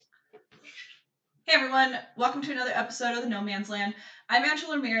Hey everyone, welcome to another episode of the No Man's Land. I'm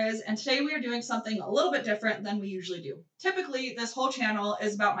Angela Ramirez, and today we are doing something a little bit different than we usually do. Typically, this whole channel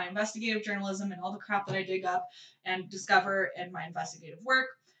is about my investigative journalism and all the crap that I dig up and discover in my investigative work.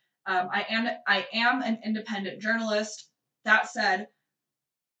 I am an independent journalist. That said,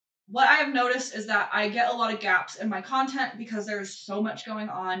 what I have noticed is that I get a lot of gaps in my content because there's so much going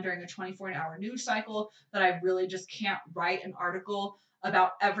on during a 24-hour news cycle that I really just can't write an article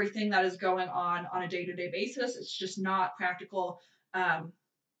about everything that is going on a day-to-day basis. It's just not practical. I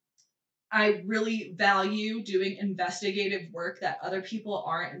really value doing investigative work that other people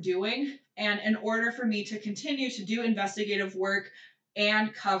aren't doing. And in order for me to continue to do investigative work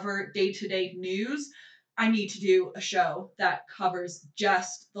and cover day-to-day news, I need to do a show that covers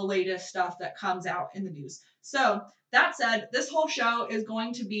just the latest stuff that comes out in the news. So, that said, this whole show is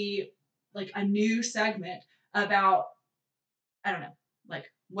going to be like a new segment about, I don't know, like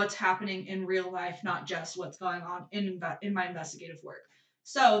what's happening in real life, not just what's going on in my investigative work.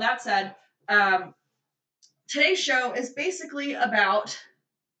 So, that said, um, today's show is basically about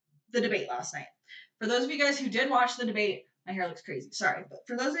the debate last night. For those of you guys who did watch the debate, my hair looks crazy, sorry. But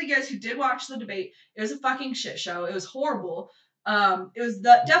for those of you guys who did watch the debate, it was a fucking shit show. It was horrible. It was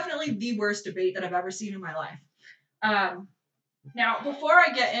definitely the worst debate that I've ever seen in my life. Now, before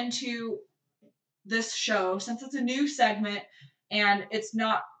I get into this show, since it's a new segment and it's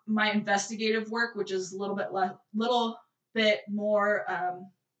not my investigative work, which is a little bit more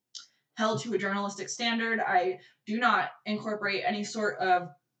held to a journalistic standard, I do not incorporate any sort of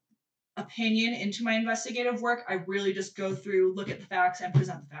opinion into my investigative work. I really just go through, look at the facts, and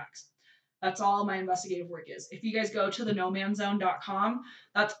present the facts. That's all my investigative work is. If you guys go to the nomanzone.com,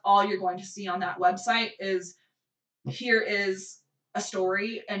 that's all you're going to see on that website is here is a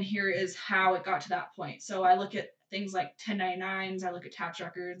story and here is how it got to that point. So I look at things like 1099s, I look at tax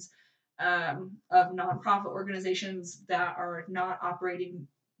records of nonprofit organizations that are not operating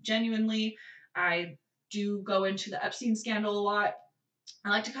genuinely. I do go into the Epstein scandal a lot. I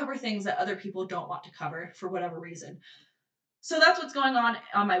like to cover things that other people don't want to cover for whatever reason. So that's what's going on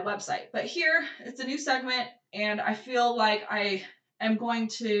my website. But here, it's a new segment, and I feel like I am going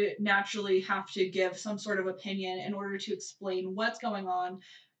to naturally have to give some sort of opinion in order to explain what's going on.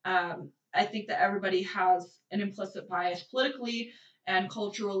 I think that everybody has an implicit bias politically and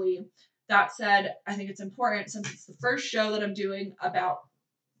culturally. That said, I think it's important, since it's the first show that I'm doing about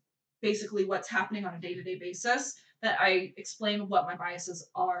basically what's happening on a day-to-day basis, that I explain what my biases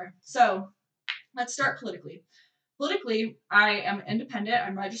are. So let's start politically. Politically, I am independent.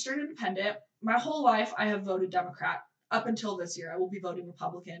 I'm registered independent. My whole life, I have voted Democrat. Up until this year, I will be voting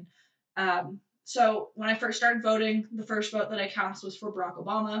Republican. So when I first started voting, the first vote that I cast was for Barack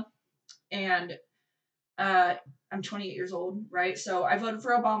Obama. And I'm 28 years old, right? So I voted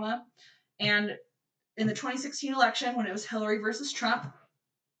for Obama. And in the 2016 election, when it was Hillary versus Trump,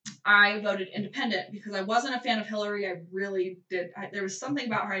 I voted independent because I wasn't a fan of Hillary. I really did. There was something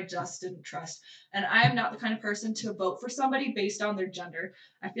about her I just didn't trust. And I am not the kind of person to vote for somebody based on their gender.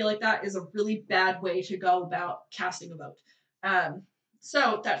 I feel like that is a really bad way to go about casting a vote.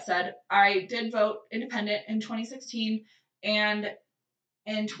 So that said, I did vote independent in 2016. And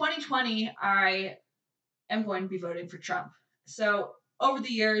in 2020, I am going to be voting for Trump. So over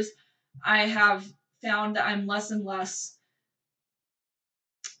the years, I have found that I'm less and less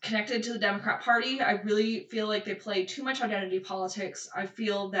connected to the Democrat Party. I really feel like they play too much identity politics. I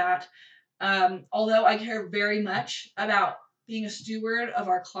feel that although I care very much about being a steward of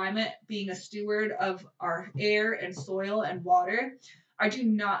our climate, being a steward of our air and soil and water, I do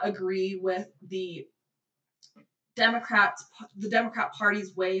not agree with the Democrat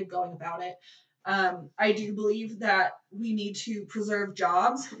Party's way of going about it. I do believe that we need to preserve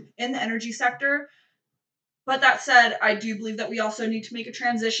jobs in the energy sector. But that said, I do believe that we also need to make a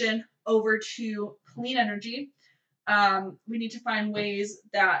transition over to clean energy. We need to find ways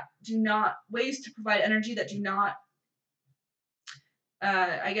to provide energy that do not,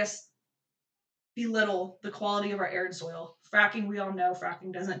 belittle the quality of our air and soil. Fracking, we all know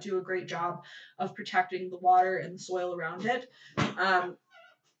fracking doesn't do a great job of protecting the water and the soil around it.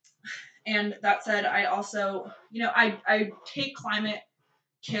 And that said, I also, I take climate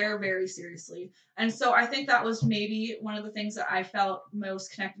care very seriously. And so I think that was maybe one of the things that I felt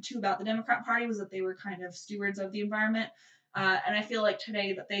most connected to about the Democrat Party, was that they were kind of stewards of the environment. And I feel like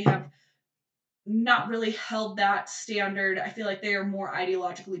today that they have not really held that standard. I feel like they are more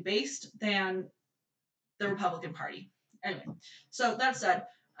ideologically based than the Republican Party. Anyway, so that said,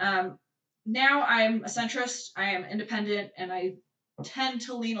 now I'm a centrist, I am independent, and I tend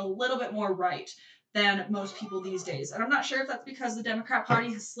to lean a little bit more right than most people these days. And I'm not sure if that's because the Democrat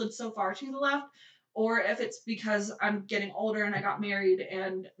Party has slid so far to the left, or if it's because I'm getting older and I got married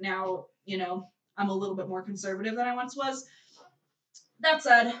and now, I'm a little bit more conservative than I once was. That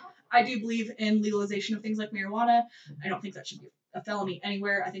said, I do believe in legalization of things like marijuana. I don't think that should be a felony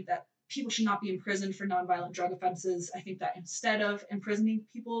anywhere. I think that people should not be imprisoned for nonviolent drug offenses. I think that instead of imprisoning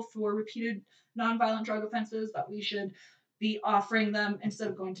people for repeated nonviolent drug offenses, that we should be offering them, instead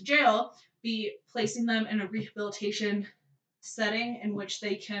of going to jail, be placing them in a rehabilitation setting in which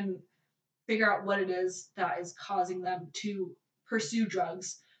they can figure out what it is that is causing them to pursue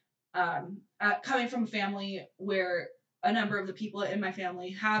drugs. Coming from a family where a number of the people in my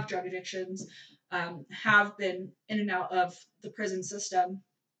family have drug addictions, have been in and out of the prison system,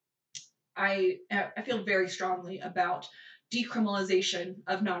 I feel very strongly about decriminalization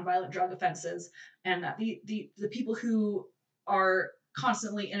of nonviolent drug offenses, and that the people who are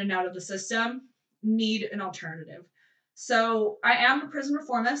constantly in and out of the system need an alternative. So I am a prison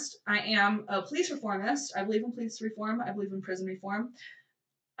reformist. I am a police reformist. I believe in police reform. I believe in prison reform.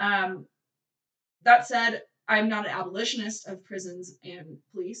 Um, that said, I'm not an abolitionist of prisons and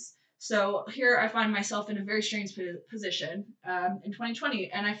police. So here I find myself in a very strange position in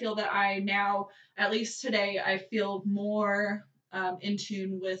 2020. And I feel that I now, at least today, I feel more in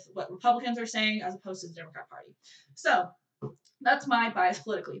tune with what Republicans are saying as opposed to the Democrat Party. So that's my bias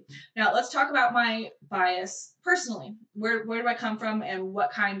politically. Now let's talk about my bias personally. Where do I come from and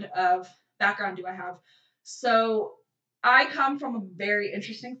what kind of background do I have? So I come from a very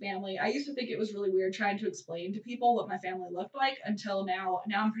interesting family. I used to think it was really weird trying to explain to people what my family looked like until now.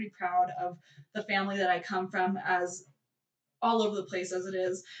 Now I'm pretty proud of the family that I come from, as all over the place as it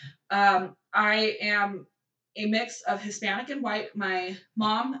is. I am a mix of Hispanic and white. My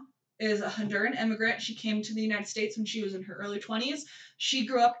mom is a Honduran immigrant. She came to the United States when she was in her early 20s. She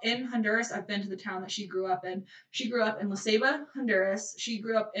grew up in Honduras. I've been to the town that she grew up in. She grew up in La Ceiba, Honduras. She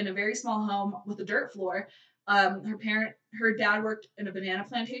grew up in a very small home with a dirt floor. Her dad worked in a banana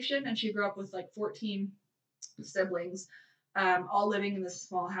plantation, and she grew up with like 14 siblings, all living in this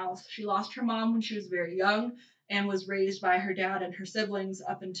small house. She lost her mom when she was very young and was raised by her dad and her siblings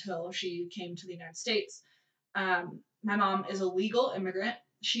up until she came to the United States. My mom is a legal immigrant.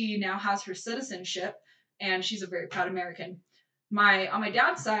 She now has her citizenship, and she's a very proud American. On my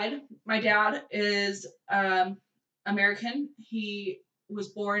dad's side, my dad is American. He was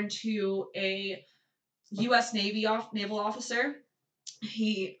born to a U.S. naval officer.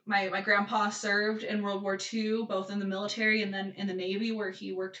 My grandpa served in World War II, both in the military and then in the Navy, where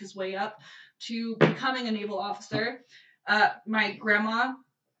he worked his way up to becoming a naval officer. My grandma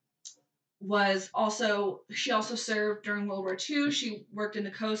she also served during World War II. She worked in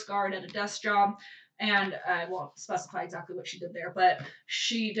the Coast Guard at a desk job, and I won't specify exactly what she did there, but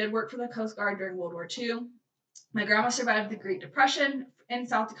she did work for the Coast Guard during World War II. My grandma survived the Great Depression in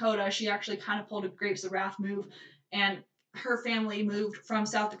South Dakota. She actually kind of pulled a Grapes of Wrath move, and her family moved from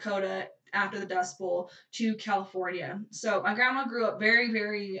South Dakota after the Dust Bowl to California. So my grandma grew up very,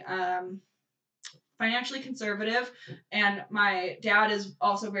 very financially conservative, and my dad is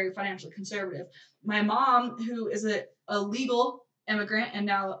also very financially conservative. My mom, who is a legal immigrant and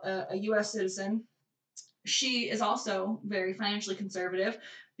now a U.S. citizen, she is also very financially conservative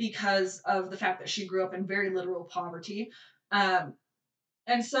because of the fact that she grew up in very literal poverty.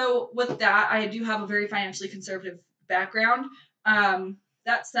 And so with that, I do have a very financially conservative background.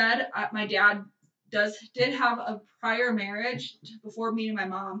 That said, my dad did have a prior marriage before meeting my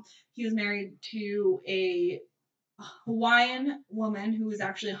mom. He was married to a Hawaiian woman who was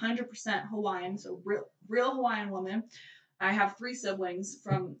actually 100% Hawaiian, so real Hawaiian woman. I have 3 siblings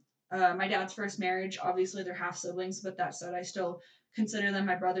from my dad's first marriage. Obviously, they're half siblings, but that said, I still consider them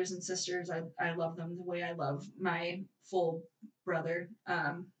my brothers and sisters. I love them the way I love my full brother.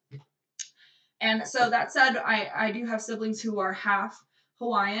 And so that said, I do have siblings who are half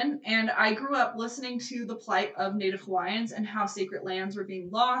Hawaiian, and I grew up listening to the plight of Native Hawaiians and how sacred lands were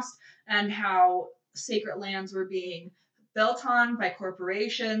being lost and how sacred lands were being built on by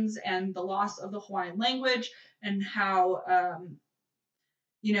corporations and the loss of the Hawaiian language, and how,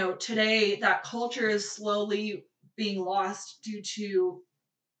 today that culture is slowly being lost due to,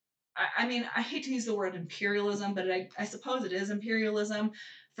 I mean, I hate to use the word imperialism, but I suppose it is imperialism.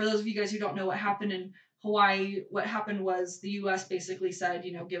 For those of you guys who don't know what happened in Hawaii, what happened was the U.S. basically said,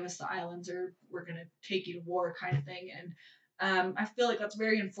 give us the islands or we're going to take you to war kind of thing. And I feel like that's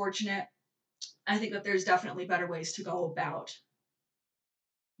very unfortunate. I think that there's definitely better ways to go about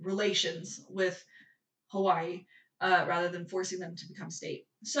relations with Hawaii rather than forcing them to become state.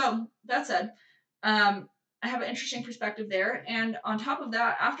 So that said, I have an interesting perspective there. And on top of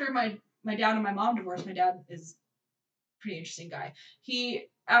that, after my dad and my mom divorced, my dad is pretty interesting guy.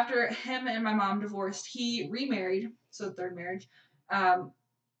 After him and my mom divorced, he remarried, so third marriage.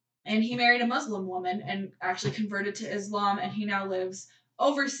 And he married a Muslim woman and actually converted to Islam, and he now lives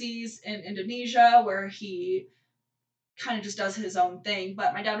overseas in Indonesia, where he kind of just does his own thing.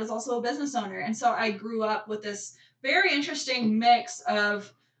 But my dad was also a business owner, and so I grew up with this very interesting mix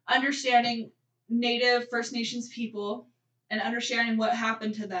of understanding Native First Nations people and understanding what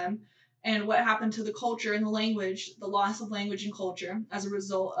happened to them and what happened to the culture and the language, the loss of language and culture as a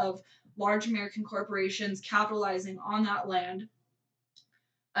result of large American corporations capitalizing on that land.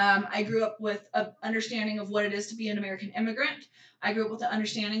 I grew up with an understanding of what it is to be an American immigrant. I grew up with an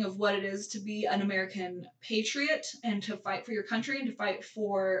understanding of what it is to be an American patriot and to fight for your country and to fight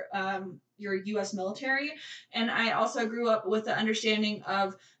for your U.S. military. And I also grew up with the understanding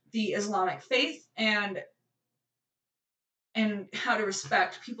of the Islamic faith and how to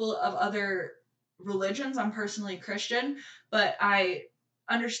respect people of other religions. I'm personally Christian, but I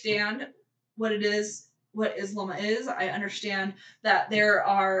understand what it is, what Islam is. I understand that there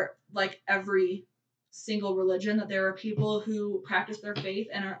are, like every single religion, that there are people who practice their faith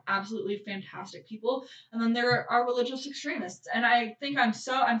and are absolutely fantastic people, and then there are religious extremists. And I think I'm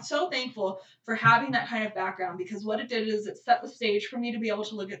so thankful for having that kind of background, because what it did is it set the stage for me to be able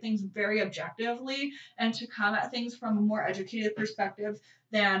to look at things very objectively and to come at things from a more educated perspective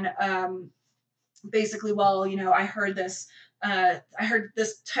than basically, well, I heard this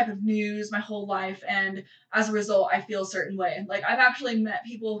type of news my whole life, and as a result, I feel a certain way. Like, I've actually met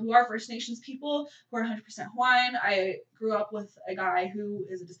people who are First Nations people who are 100% Hawaiian. I grew up with a guy who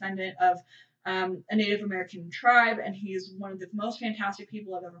is a descendant of a Native American tribe, and he's one of the most fantastic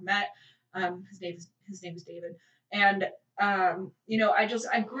people I've ever met. His name is David, and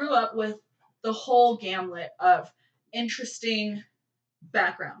I grew up with the whole gamut of interesting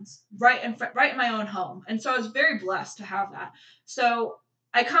backgrounds right in my own home, and so I was very blessed to have that. So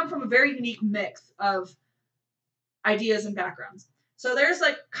I come from a very unique mix of ideas and backgrounds. So there's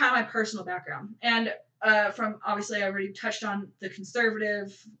like kind of my personal background, and from obviously I already touched on the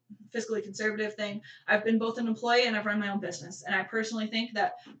fiscally conservative thing. I've been both an employee and I've run my own business, and I personally think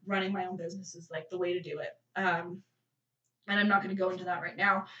that running my own business is like the way to do it. And I'm not going to go into that right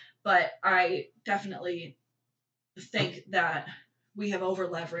now, but I definitely think that we have over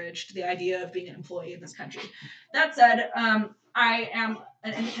leveraged the idea of being an employee in this country. That said, I am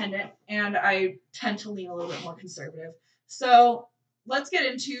an independent and I tend to lean a little bit more conservative. So let's get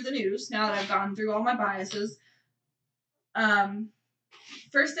into the news now that I've gone through all my biases.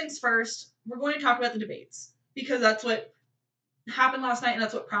 First things first, we're going to talk about the debates, because that's what happened last night and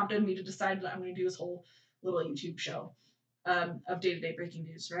that's what prompted me to decide that I'm going to do this whole little YouTube show of day-to-day breaking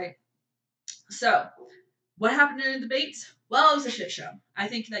news, right? So, what happened in the debates? Well, it was a shit show. I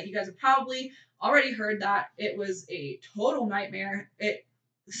think that you guys have probably already heard that. It was a total nightmare. It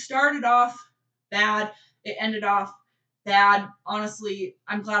started off bad. It ended off bad. Honestly,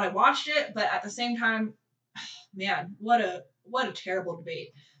 I'm glad I watched it, but at the same time, man, what a terrible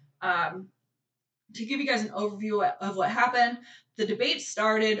debate. To give you guys an overview of what happened, the debate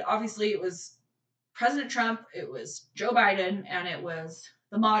started, obviously it was President Trump, it was Joe Biden, and it was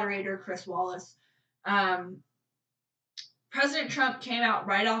the moderator, Chris Wallace. President Trump came out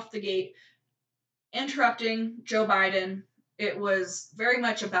right off the gate, interrupting Joe Biden. It was very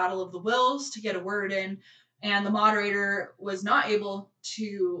much a battle of the wills to get a word in, and the moderator was not able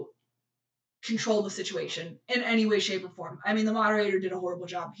to control the situation in any way, shape, or form. I mean, the moderator did a horrible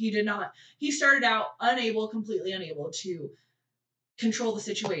job. He started out completely unable to control the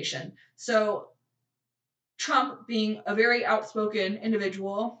situation. So Trump, being a very outspoken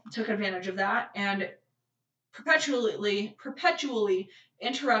individual, took advantage of that and perpetually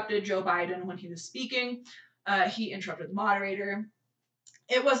interrupted Joe Biden when he was speaking. He interrupted the moderator.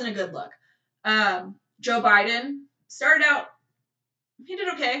 It wasn't a good look. Joe Biden started out, he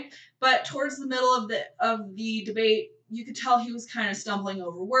did okay, but towards the middle of the debate, you could tell he was kind of stumbling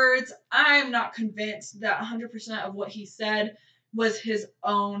over words. I'm not convinced that 100% of what he said was his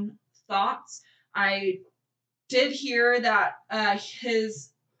own thoughts. I did hear that his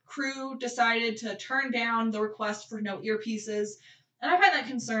crew decided to turn down the request for no earpieces, and I find that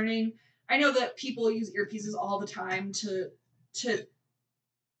concerning. I know that people use earpieces all the time to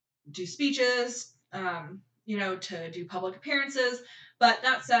do speeches, to do public appearances. But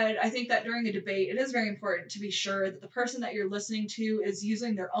that said, I think that during a debate, it is very important to be sure that the person that you're listening to is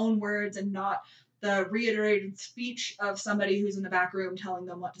using their own words and not the reiterated speech of somebody who's in the back room telling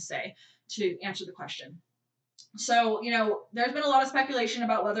them what to say to answer the question. So, there's been a lot of speculation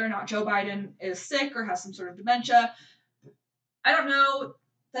about whether or not Joe Biden is sick or has some sort of dementia. I don't know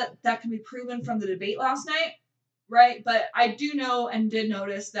that can be proven from the debate last night. right? But I do know and did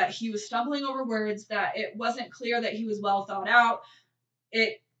notice that he was stumbling over words, that it wasn't clear that he was well thought out.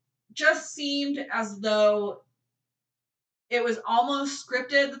 It just seemed as though it was almost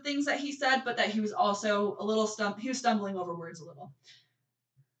scripted, the things that he said, but that he was also a little he was stumbling over words a little.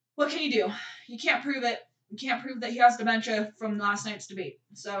 What can you do? You can't prove it. You can't prove that he has dementia from last night's debate.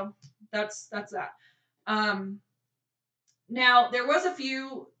 So that's that. Now there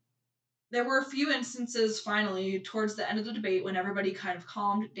were a few instances finally towards the end of the debate when everybody kind of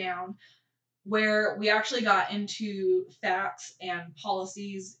calmed down, where we actually got into facts and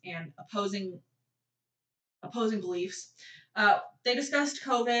policies and opposing beliefs. They discussed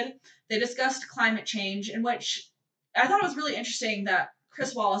COVID. They discussed climate change, in which I thought it was really interesting that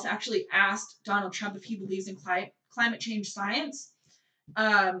Chris Wallace actually asked Donald Trump if he believes in climate change science.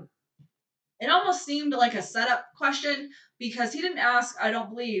 It almost seemed like a setup question, because he didn't ask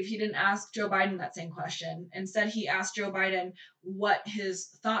Joe Biden that same question. Instead, he asked Joe Biden what his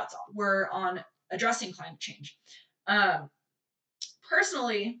thoughts were on addressing climate change.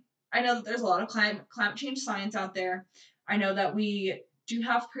 Personally, I know that there's a lot of climate change science out there. I know that we do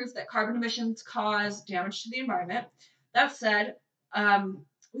have proof that carbon emissions cause damage to the environment. That said,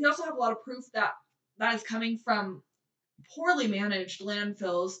 we also have a lot of proof that is coming from poorly managed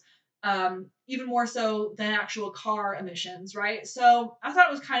landfills, even more so than actual car emissions, right? So I thought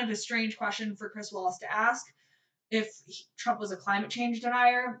it was kind of a strange question for Chris Wallace to ask. If Trump was a climate change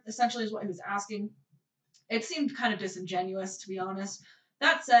denier, essentially is what he was asking. It seemed kind of disingenuous, to be honest.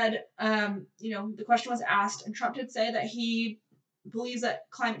 That said, the question was asked, and Trump did say that he believes that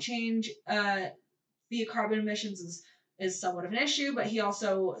climate change via carbon emissions is somewhat of an issue, but he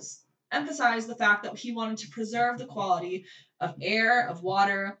also emphasized the fact that he wanted to preserve the quality of air, of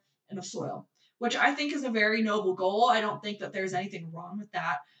water, and of soil, which I think is a very noble goal. I don't think that there's anything wrong with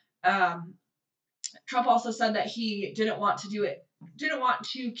that. Trump also said that he didn't want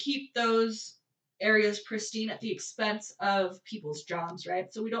to keep those areas pristine at the expense of people's jobs,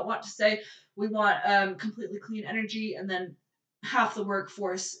 right? So we don't want to say we want completely clean energy and then half the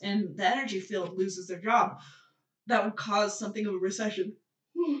workforce in the energy field loses their job. That would cause something of a recession.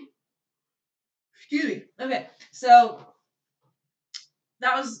 Excuse me. Okay, so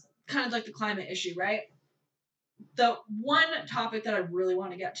that was kind of like the climate issue, right? The one topic that I really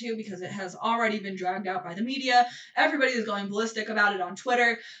want to get to, because it has already been dragged out by the media, everybody is going ballistic about it on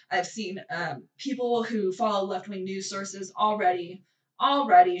Twitter. I've seen people who follow left-wing news sources already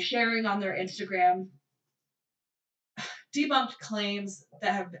sharing on their Instagram debunked claims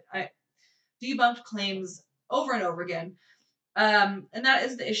over and over again. And that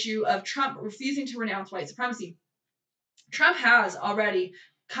is the issue of Trump refusing to renounce white supremacy. Trump has already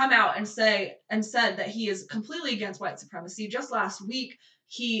come out and said that he is completely against white supremacy. Just last week,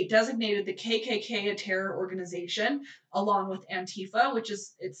 he designated the KKK a terror organization along with Antifa, which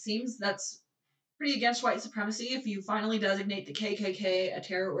is, it seems that's pretty against white supremacy if you finally designate the KKK a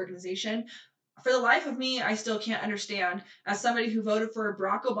terror organization. For the life of me, I still can't understand, as somebody who voted for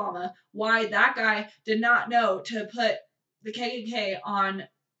Barack Obama, why that guy did not know to put the KKK on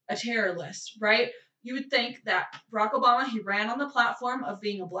a terror list, right? You would think that Barack Obama, he ran on the platform of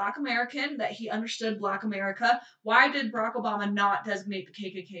being a Black American, that he understood Black America. Why did Barack Obama not designate the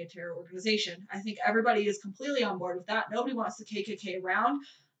KKK a terror organization? I think everybody is completely on board with that. Nobody wants the KKK around.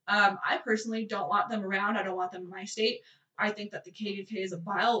 I personally don't want them around. I don't want them in my state. I think that the KKK is a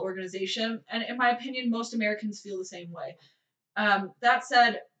vile organization, and in my opinion, most Americans feel the same way. That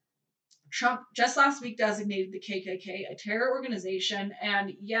said, Trump just last week designated the KKK a terror organization,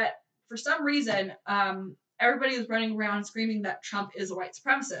 and yet, for some reason, everybody is running around screaming that Trump is a white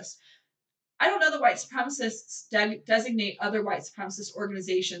supremacist. I don't know that white supremacists designate other white supremacist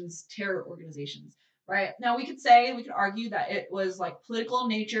organizations terror organizations, right? Now, we could argue that it was like political in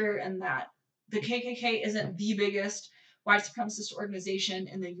nature and that the KKK isn't the biggest white supremacist organization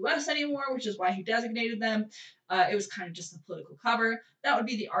in the US anymore, which is why he designated them. It was kind of just a political cover. That would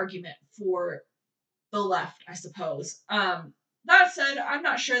be the argument for the left, I suppose. That said, I'm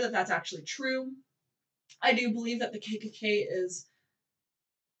not sure that that's actually true. I do believe that the KKK is,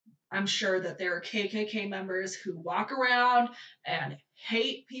 I'm sure that there are KKK members who walk around and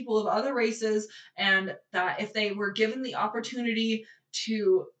hate people of other races, and that if they were given the opportunity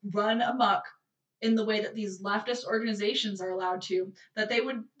to run amok in the way that these leftist organizations are allowed to, that they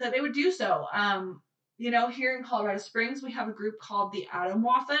would do so. Here in Colorado Springs, we have a group called the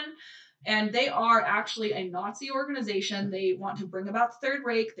Atomwaffen. And they are actually a Nazi organization. They want to bring about the Third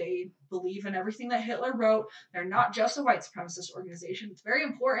Reich. They believe in everything that Hitler wrote. They're not just a white supremacist organization. It's very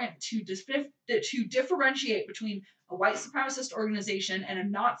important to differentiate between a white supremacist organization and a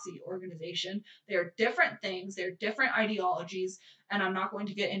Nazi organization. They're different things. They're different ideologies. And I'm not going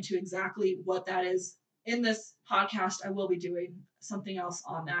to get into exactly what that is in this podcast. I will be doing something else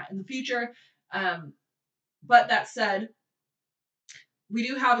on that in the future. But that said, we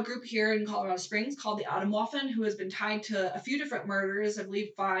do have a group here in Colorado Springs called the Atomwaffen, who has been tied to a few different murders, I believe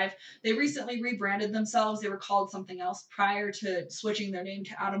 5. They recently rebranded themselves. They were called something else prior to switching their name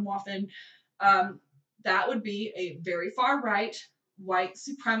to Atomwaffen. That would be a very far right, white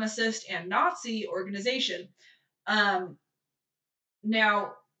supremacist, and Nazi organization. Now,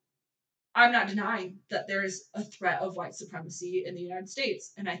 I'm not denying that there is a threat of white supremacy in the United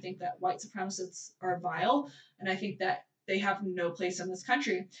States, and I think that white supremacists are vile, and I think that they have no place in this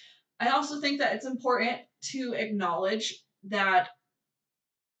country. I also think that it's important to acknowledge that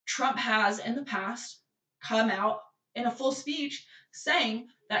Trump has in the past come out in a full speech saying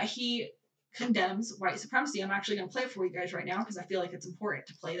that he condemns white supremacy. I'm actually going to play it for you guys right now because I feel like it's important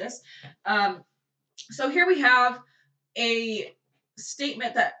to play this. So here we have a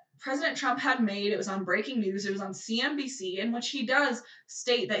statement that President Trump had made. It was on breaking news. It was on CNBC, in which he does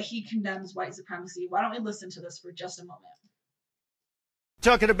state that he condemns white supremacy. Why don't we listen to this for just a moment?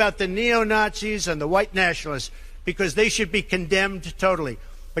 Talking about the neo-Nazis and the white nationalists, because they should be condemned totally.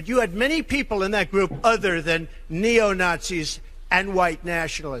 But you had many people in that group other than neo-Nazis and white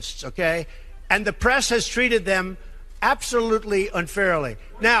nationalists, okay? And the press has treated them absolutely unfairly.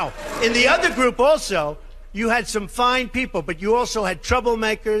 Now, in the other group also, you had some fine people, but you also had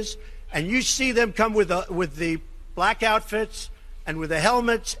troublemakers, and you see them come with the black outfits and with the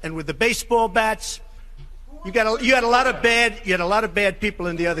helmets and with the baseball bats. You had a lot of bad people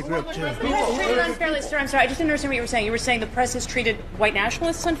in the other group too. Treated unfairly, sir. I'm sorry, I just didn't understand what you were saying. You were saying the press has treated white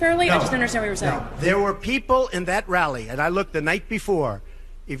nationalists unfairly? No, I just didn't understand what you were saying. No. There were people in that rally, and I looked the night before.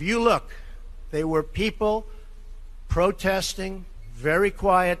 If you look, there were people protesting very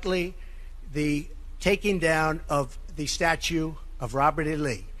quietly the taking down of the statue of Robert E.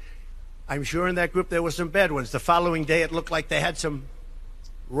 Lee. I'm sure in that group there were some bad ones. The following day it looked like they had some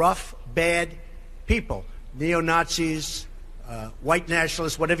rough, bad people. Neo-Nazis, white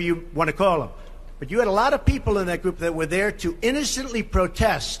nationalists, whatever you want to call them. But you had a lot of people in that group that were there to innocently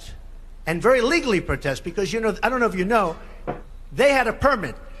protest and very legally protest because, you know, I don't know if you know, they had a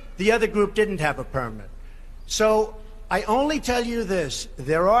permit. The other group didn't have a permit. So I only tell you this.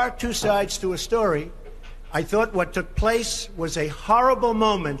 There are two sides to a story. I thought what took place was a horrible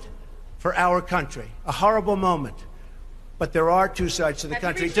moment for our country, a horrible moment. But there are two sides to the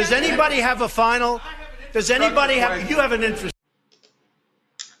country. Does anybody have a final? Does anybody have, you have an interest?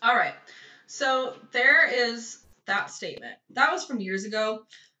 All right. So there is that statement. That was from years ago.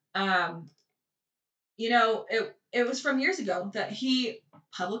 You know, it was from years ago that he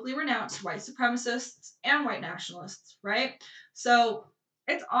publicly renounced white supremacists and white nationalists, right? So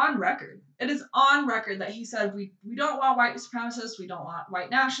it's on record. It is on record that he said, we don't want white supremacists. We don't want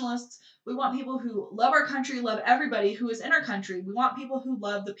white nationalists. We want people who love our country, love everybody who is in our country. We want people who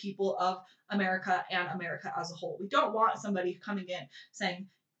love the people of America and America as a whole. We don't want somebody coming in saying,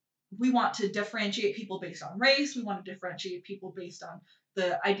 we want to differentiate people based on race. We want to differentiate people based on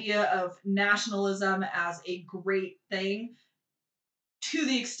the idea of nationalism as a great thing to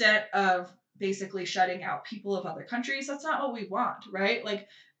the extent of basically shutting out people of other countries. That's not what we want, right? Like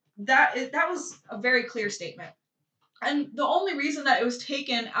that was a very clear statement. And the only reason that it was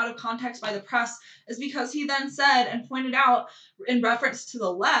taken out of context by the press is because he then said and pointed out in reference to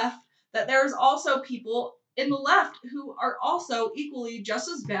the left that there's also people in the left who are also equally just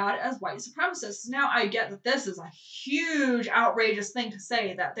as bad as white supremacists. Now, I get that this is a huge, outrageous thing to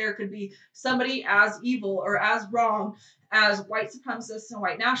say, that there could be somebody as evil or as wrong as white supremacists and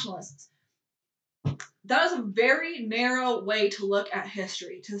white nationalists. That is a very narrow way to look at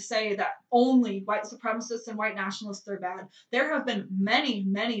history, to say that only white supremacists and white nationalists are bad. There have been many,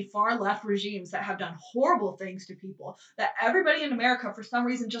 many far left regimes that have done horrible things to people that everybody in America, for some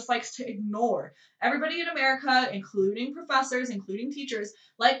reason, just likes to ignore. Everybody in America, including professors, including teachers,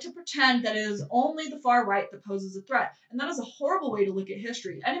 like to pretend that it is only the far right that poses a threat. And that is a horrible way to look at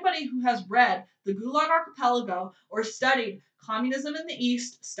history. Anybody who has read the Gulag Archipelago or studied communism in the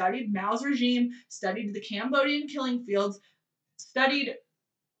East, studied Mao's regime, studied the Cambodian killing fields, studied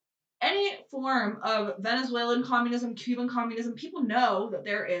any form of Venezuelan communism, Cuban communism, people know that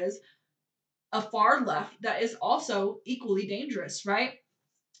there is a far left that is also equally dangerous, right?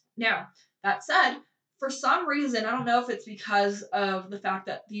 Now, that said, for some reason, I don't know if it's because of the fact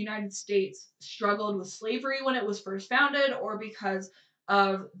that the United States struggled with slavery when it was first founded, or because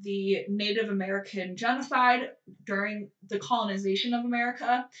of the Native American genocide during the colonization of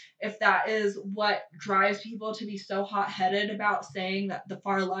America, if that is what drives people to be so hot-headed about saying that the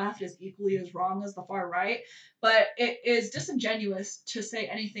far left is equally as wrong as the far right. But it is disingenuous to say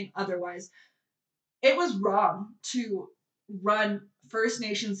anything otherwise. It was wrong to run First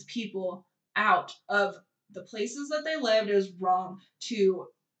Nations people out of the places that they lived. It was wrong to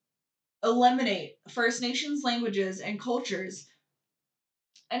eliminate First Nations languages and cultures.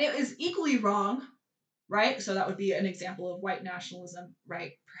 And it is equally wrong, right? So that would be an example of white nationalism,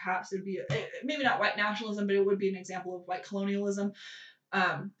 right? Perhaps it would be, maybe not white nationalism, but it would be an example of white colonialism.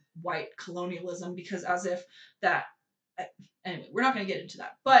 Because as if that, anyway, we're not going to get into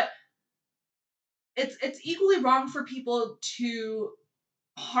that. But it's equally wrong for people to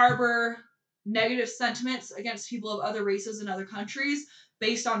harbor negative sentiments against people of other races in other countries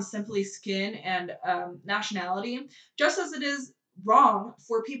based on simply skin and nationality, just as it is wrong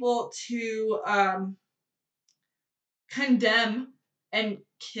for people to condemn and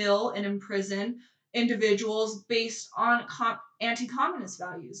kill and imprison individuals based on anti-communist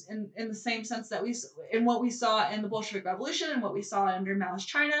values in the same sense that in what we saw in the Bolshevik Revolution, and what we saw under Mao's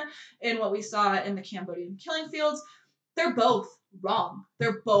China, and what we saw in the Cambodian killing fields. They're both wrong.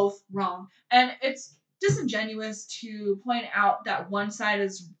 They're both wrong. And it's disingenuous to point out that one side of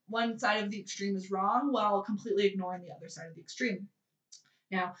the extreme is wrong while completely ignoring the other side of the extreme.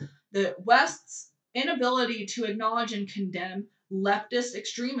 Now, the West's inability to acknowledge and condemn leftist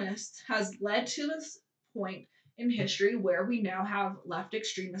extremists has led to this point in history where we now have left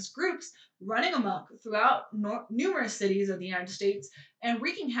extremist groups running amok throughout numerous cities of the United States and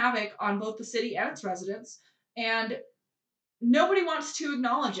wreaking havoc on both the city and its residents. And nobody wants to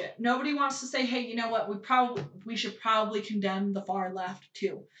acknowledge it. Nobody wants to say, hey, you know what? We should probably condemn the far left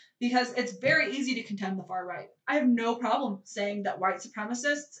too, because it's very easy to condemn the far right. I have no problem saying that white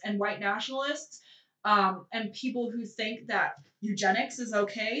supremacists and white nationalists, and people who think that eugenics is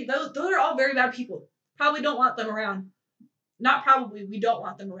okay, those are all very bad people. Probably don't want them around. Not probably, we don't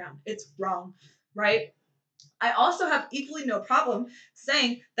want them around. It's wrong, right? I also have equally no problem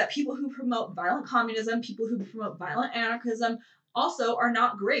saying that people who promote violent communism, people who promote violent anarchism, also are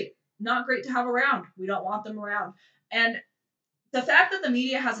not great. Not great to have around. We don't want them around. And the fact that the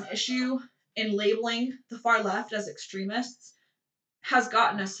media has an issue in labeling the far left as extremists has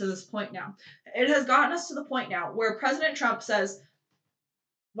gotten us to this point now. It has gotten us to the point now where President Trump says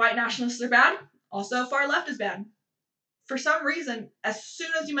white nationalists are bad, also far left is bad. For some reason, as soon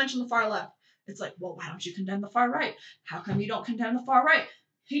as you mention the far left, it's like, well, why don't you condemn the far right? How come you don't condemn the far right?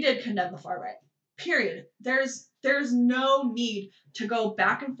 He did condemn the far right. Period. There's no need to go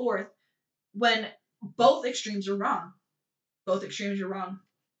back and forth when both extremes are wrong. Both extremes are wrong.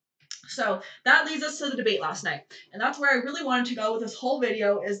 So that leads us to the debate last night. And that's where I really wanted to go with this whole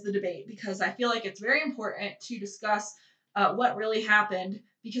video, is the debate, because I feel like it's very important to discuss what really happened,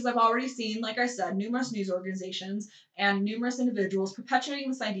 because I've already seen, like I said, numerous news organizations and numerous individuals perpetuating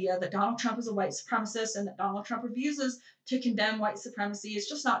this idea that Donald Trump is a white supremacist and that Donald Trump refuses to condemn white supremacy. It's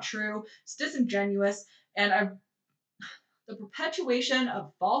just not true. It's disingenuous. And the perpetuation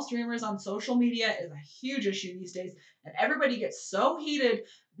of false rumors on social media is a huge issue these days. And everybody gets so heated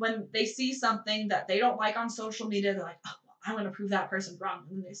when they see something that they don't like on social media. They're like, oh, I'm going to prove that person wrong.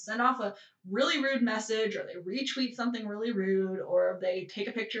 And they send off a really rude message, or they retweet something really rude, or they take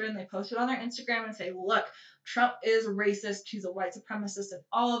a picture and they post it on their Instagram and say, look, Trump is racist, he's a white supremacist, and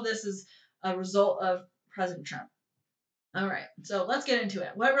all of this is a result of President Trump. All right, so let's get into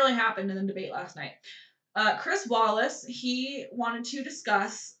it. What really happened in the debate last night? Chris Wallace, he wanted to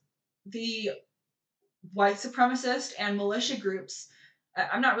discuss the white supremacist and militia groups.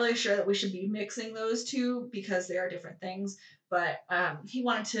 I'm not really sure that we should be mixing those two because they are different things, but he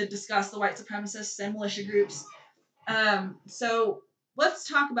wanted to discuss the white supremacists and militia groups. So let's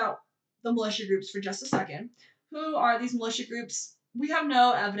talk about the militia groups for just a second. Who are these militia groups? We have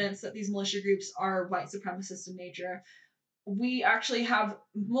no evidence that these militia groups are white supremacist in nature. We actually have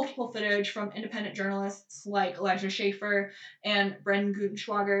multiple footage from independent journalists like Elijah Schaffer and Brendan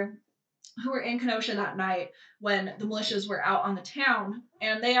Gutenschwager, who were in Kenosha that night when the militias were out on the town,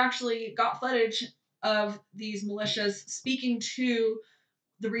 and they actually got footage of these militias speaking to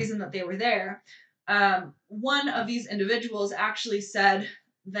the reason that they were there. One of these individuals actually said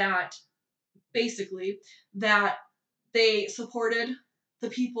that basically that they supported the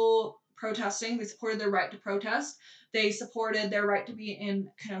people protesting, they supported their right to protest, They supported their right to be in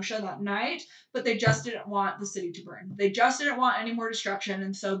Kenosha that night, but they just didn't want the city to burn. They just didn't want any more destruction,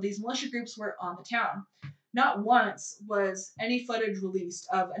 and so these militia groups were on the town. Not once was any footage released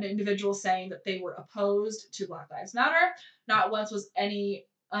of an individual saying that they were opposed to Black Lives Matter. Not once was any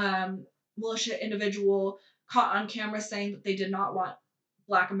militia individual caught on camera saying that they did not want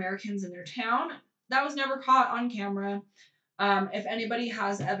Black Americans in their town. That was never caught on camera. If anybody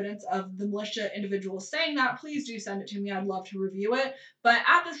has evidence of the militia individuals saying that, please do send it to me. I'd love to review it. But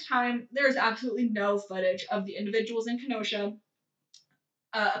at this time, there's absolutely no footage of the individuals in Kenosha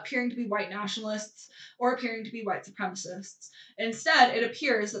appearing to be white nationalists or appearing to be white supremacists. Instead, it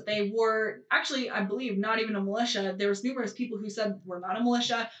appears that they were actually, I believe, not even a militia. There was numerous people who said, we're not a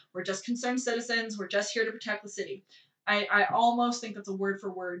militia, we're just concerned citizens, we're just here to protect the city. I almost think that's a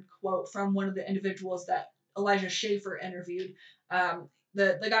word-for-word quote from one of the individuals that Elijah Schaffer interviewed.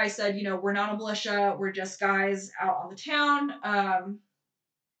 The guy said, we're not a militia, we're just guys out on the town.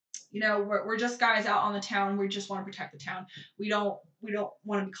 We're just guys out on the town. We just want to protect the town. We don't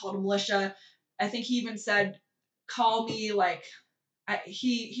want to be called a militia. I think he even said, call me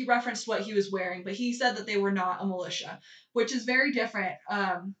he referenced what he was wearing, but he said that they were not a militia, which is very different.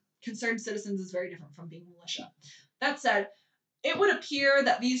 Concerned citizens is very different from being a militia. That said, it would appear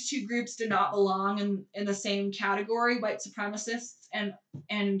that these two groups do not belong in the same category, white supremacists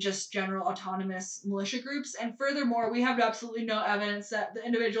and just general autonomous militia groups. And furthermore, we have absolutely no evidence that the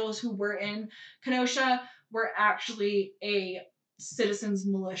individuals who were in Kenosha were actually a citizens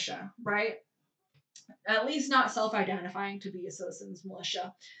militia, right? At least not self-identifying to be a citizens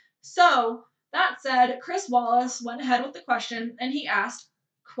militia. So, that said, Chris Wallace went ahead with the question and he asked,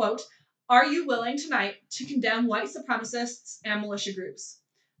 quote, "Are you willing tonight to condemn white supremacists and militia groups?"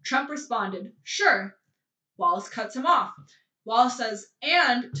 Trump responded, "Sure." Wallace cuts him off. Wallace says,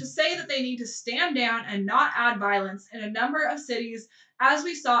 "And to say that they need to stand down and not add violence in a number of cities, as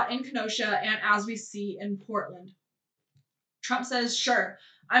we saw in Kenosha and as we see in Portland." Trump says, "Sure,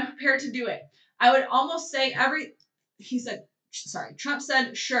 I'm prepared to do it. I would almost say Trump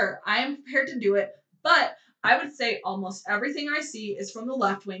said, "Sure, I am prepared to do it, but I would say almost everything I see is from the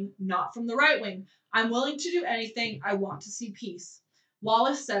left wing, not from the right wing. I'm willing to do anything. I want to see peace."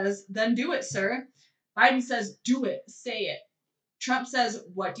 Wallace says, "Then do it, sir." Biden says, "Do it. Say it." Trump says,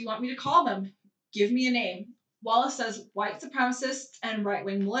 "What do you want me to call them? Give me a name." Wallace says, "White supremacists and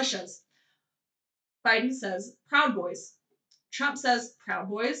right-wing militias." Biden says, "Proud Boys." Trump says, "Proud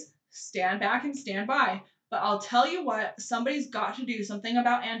Boys, stand back and stand by. But I'll tell you what, somebody's got to do something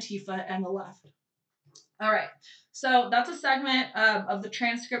about Antifa and the left." All right, so that's a segment of the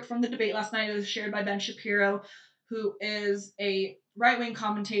transcript from the debate last night. It was shared by Ben Shapiro, who is a right-wing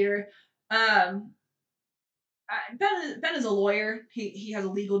commentator. Ben is a lawyer. He has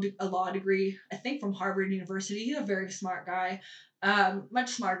a law degree, I think from Harvard University. He's a very smart guy, much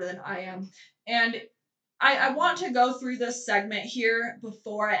smarter than I am. And I want to go through this segment here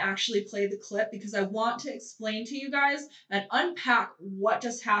before I actually play the clip because I want to explain to you guys and unpack what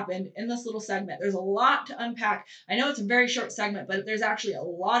just happened in this little segment. There's a lot to unpack. I know it's a very short segment, but there's actually a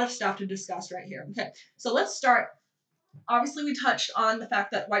lot of stuff to discuss right here. Okay, so let's start. Obviously, we touched on the fact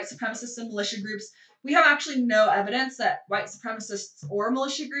that white supremacists and militia groups, we have actually no evidence that white supremacists or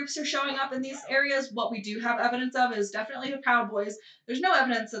militia groups are showing up in these areas. What we do have evidence of is definitely the Proud Boys. There's no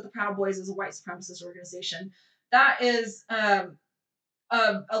evidence that the Proud Boys is a white supremacist organization. That is a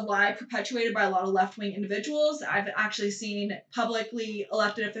lie perpetuated by a lot of left-wing individuals. I've actually seen publicly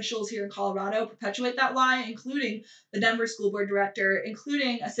elected officials here in Colorado perpetuate that lie, including the Denver school board director,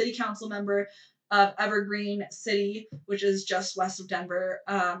 including a city council member of Evergreen City, which is just west of Denver,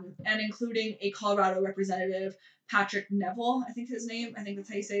 and including a Colorado representative, Patrick Neville, I think that's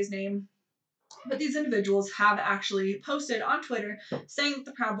how you say his name. But these individuals have actually posted on Twitter saying that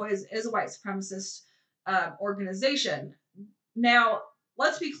the Proud Boys is a white supremacist organization. Now,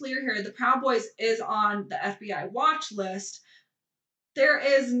 let's be clear here. The Proud Boys is on the FBI watch list. There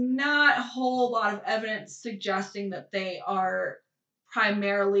is not a whole lot of evidence suggesting that they are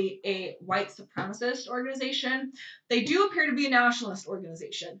primarily a white supremacist organization. They do appear to be a nationalist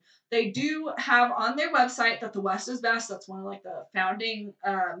organization. They do have on their website that the West is best. That's one of like the founding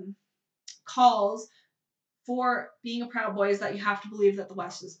calls for being a Proud Boy is that you have to believe that the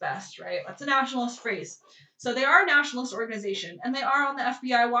West is best, right? That's a nationalist phrase. So they are a nationalist organization and they are on the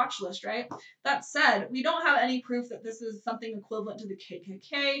FBI watch list, right? That said, we don't have any proof that this is something equivalent to the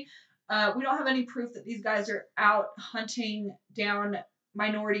KKK. We don't have any proof that these guys are out hunting down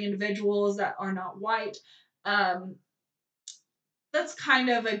minority individuals that are not white. that's kind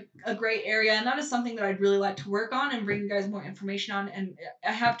of a gray area, and that is something that I'd really like to work on and bring you guys more information on. And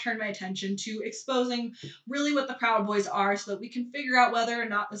I have turned my attention to exposing really what the Proud Boys are so that we can figure out whether or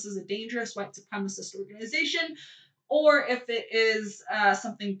not this is a dangerous white supremacist organization or if it is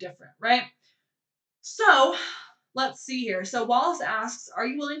something different, right? So let's see here. So Wallace asks, are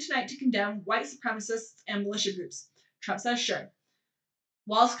you willing tonight to condemn white supremacists and militia groups? Trump says, sure.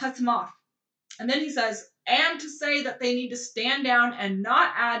 Wallace cuts him off. And then he says, and to say that they need to stand down and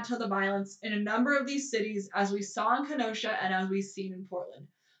not add to the violence in a number of these cities, as we saw in Kenosha and as we've seen in Portland.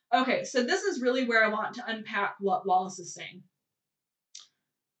 Okay, so this is really where I want to unpack what Wallace is saying.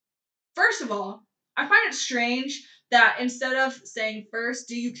 First of all, I find it strange that instead of saying first,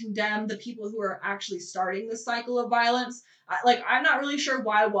 do you condemn the people who are actually starting this cycle of violence? I'm not really sure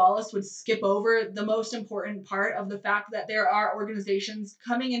why Wallace would skip over the most important part of the fact that there are organizations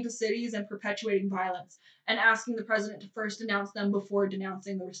coming into cities and perpetuating violence and asking the president to first denounce them before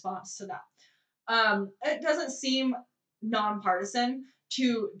denouncing the response to that. It doesn't seem nonpartisan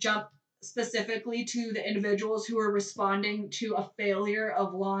to jump specifically to the individuals who are responding to a failure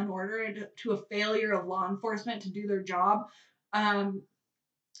of law and order and to a failure of law enforcement to do their job. And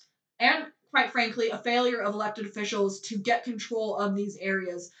quite frankly, a failure of elected officials to get control of these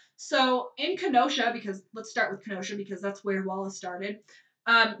areas. So in Kenosha, because let's start with Kenosha because that's where Wallace started,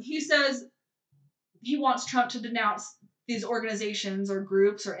 he says he wants Trump to denounce these organizations or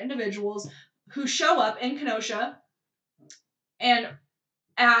groups or individuals who show up in Kenosha and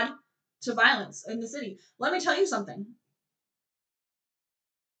add to violence in the city. Let me tell you something.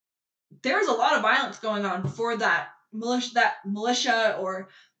 There's a lot of violence going on for that militia or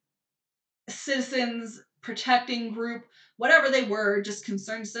citizens protecting group, whatever they were, just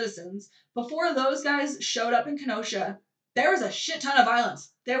concerned citizens. Before those guys showed up in Kenosha, there was a shit ton of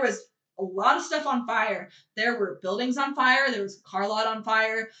violence. There was a lot of stuff on fire. There were buildings on fire. There was a car lot on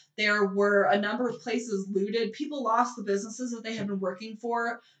fire. There were a number of places looted. People lost the businesses that they had been working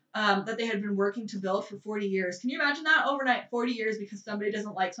for, that they had been working to build for 40 years. Can you imagine that? Overnight, 40 years because somebody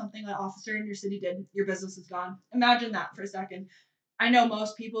doesn't like something an officer in your city did, your business is gone. Imagine that for a second. I know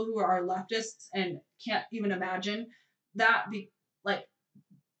most people who are leftists and can't even imagine that,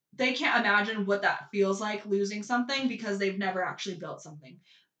 they can't imagine what that feels like, losing something, because they've never actually built something.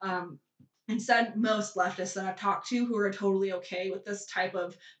 Instead, most leftists that I've talked to who are totally okay with this type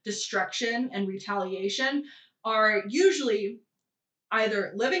of destruction and retaliation are usually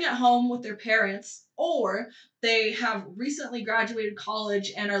either living at home with their parents, or they have recently graduated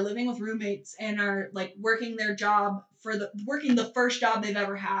college and are living with roommates and are like working their job working the first job they've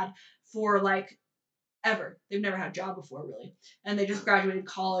ever had for like ever. They've never had a job before, really. And they just graduated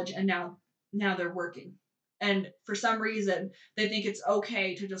college and now they're working. And for some reason, they think it's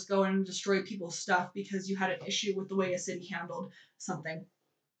okay to just go in and destroy people's stuff because you had an issue with the way a city handled something.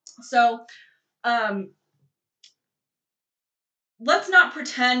 So, let's not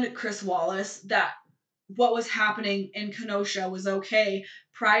pretend, Chris Wallace, that what was happening in Kenosha was okay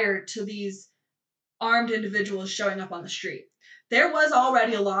prior to these armed individuals showing up on the street. There was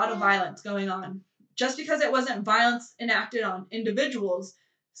already a lot of violence going on. Just because it wasn't violence enacted on individuals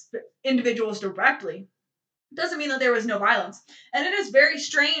directly, doesn't mean that there was no violence. And it is very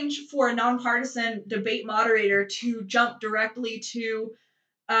strange for a nonpartisan debate moderator to jump directly to,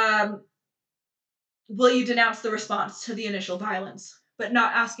 will you denounce the response to the initial violence, but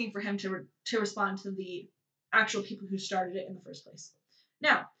not asking for him to respond to the actual people who started it in the first place.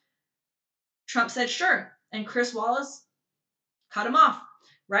 Now, Trump said sure, and Chris Wallace cut him off,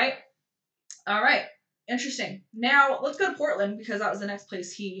 right? All right, interesting. Now, let's go to Portland, because that was the next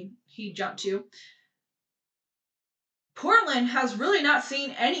place he jumped to. Portland has really not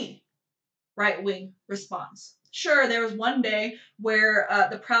seen any right-wing response. Sure, there was one day where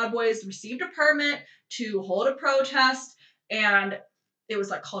the Proud Boys received a permit to hold a protest, and it was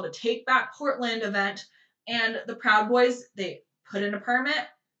like called a Take Back Portland event, and the Proud Boys, they put in a permit.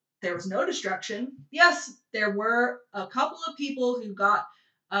 There was no destruction. Yes, there were a couple of people who got,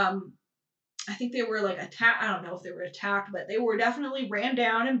 I think they were like attacked. I don't know if they were attacked, but they were definitely ran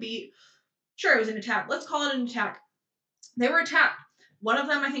down and beat. Sure, it was an attack. Let's call it an attack. They were attacked. One of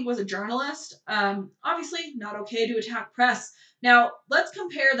them, I think, was a journalist. Obviously, not okay to attack press. Now, let's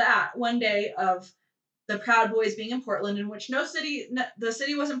compare that one day of the Proud Boys being in Portland, in which the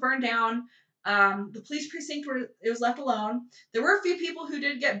city wasn't burned down. The police precinct was left alone. There were a few people who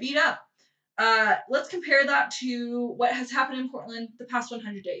did get beat up. Let's compare that to what has happened in Portland the past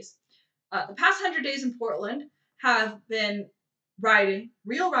 100 days. The past 100 days in Portland have been rioting,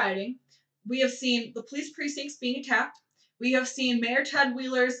 real rioting. We have seen the police precincts being attacked. We have seen Mayor Ted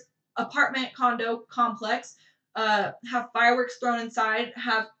Wheeler's apartment condo complex have fireworks thrown inside,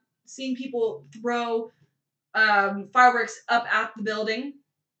 have seen people throw fireworks up at the building.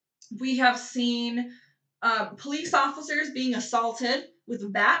 We have seen police officers being assaulted with a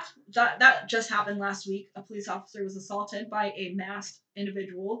bat. That just happened last week. A police officer was assaulted by a masked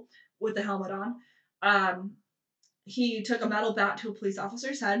individual with a helmet on. He took a metal bat to a police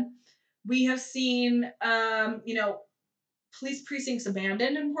officer's head. We have seen, police precincts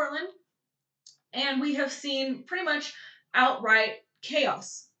abandoned in Portland. And we have seen pretty much outright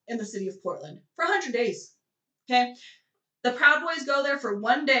chaos in the city of Portland for 100 days. Okay? The Proud Boys go there for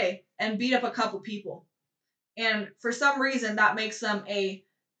one day and beat up a couple people. And for some reason, that makes them a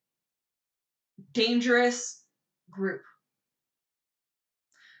dangerous group.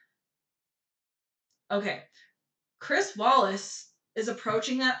 Okay. Chris Wallace is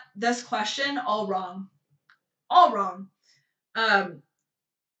approaching this question all wrong. All wrong.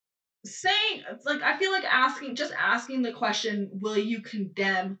 Saying, like, I feel like asking the question, will you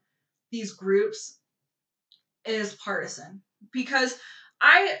condemn these groups, is partisan. Because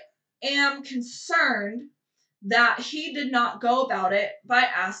I am concerned that he did not go about it by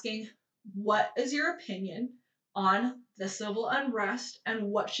asking, what is your opinion on the civil unrest and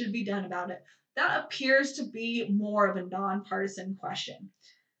what should be done about it? That appears to be more of a nonpartisan question.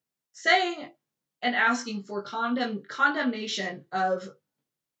 Saying and asking for condemnation of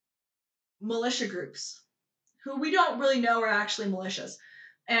militia groups who we don't really know are actually militias.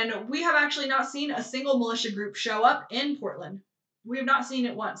 And we have actually not seen a single militia group show up in Portland. We have not seen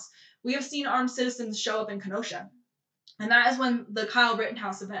it once. We have seen armed citizens show up in Kenosha. And that is when the Kyle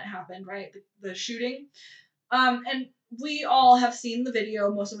Rittenhouse event happened, right? The shooting. And we all have seen the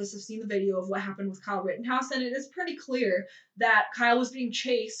video. Most of us have seen the video of what happened with Kyle Rittenhouse. And it is pretty clear that Kyle was being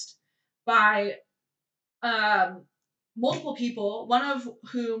chased by multiple people, one of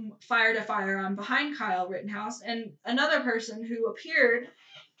whom fired a firearm behind Kyle Rittenhouse, and another person who appeared,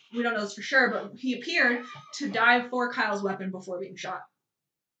 we don't know this for sure, but he appeared to dive for Kyle's weapon before being shot.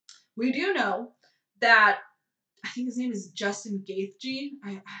 We do know that, I think his name is Justin Gaethje.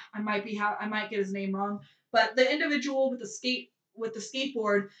 I might get his name wrong, but the individual with the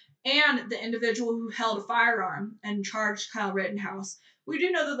skateboard and the individual who held a firearm and charged Kyle Rittenhouse, we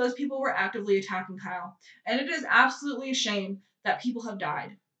do know that those people were actively attacking Kyle. And it is absolutely a shame that people have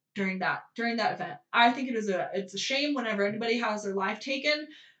died during that event. I think it's a shame whenever anybody has their life taken.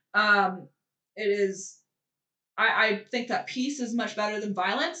 I think that peace is much better than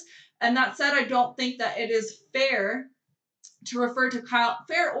violence. And that said, I don't think that it is fair to refer to Kyle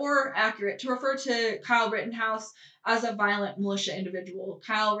Rittenhouse as a violent militia individual.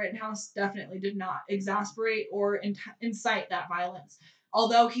 Kyle Rittenhouse definitely did not exasperate or incite that violence,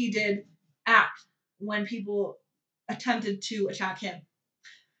 although he did act when people attempted to attack him.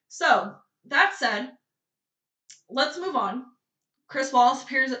 So, that said, let's move on. Chris Wallace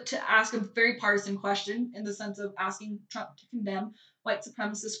appears to ask a very partisan question in the sense of asking Trump to condemn white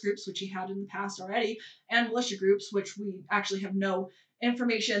supremacist groups, which he had in the past already, and militia groups, which we actually have no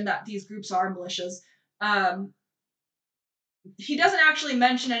information that these groups are militias. He doesn't actually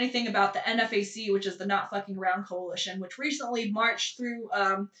mention anything about the NFAC, which is the Not Fucking Around Coalition, which recently marched through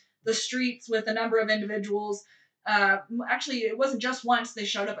the streets with a number of individuals. Actually, it wasn't just once. They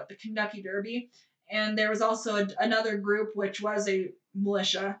showed up at the Kentucky Derby. And there was also another group, which was a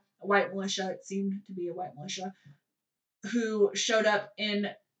militia, a white militia, it seemed to be a white militia, who showed up in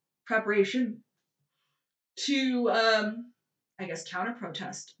preparation to,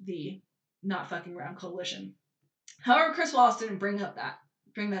 counter-protest the Not Fucking Around Coalition. However, Chris Wallace didn't bring that up.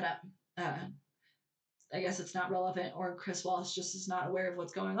 I guess it's not relevant, or Chris Wallace just is not aware of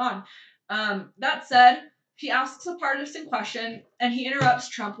what's going on. That said, he asks a partisan question, and he interrupts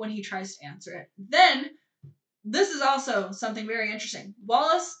Trump when he tries to answer it. Then, this is also something very interesting.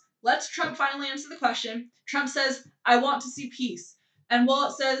 Wallace lets Trump finally answer the question. Trump says, "I want to see peace." And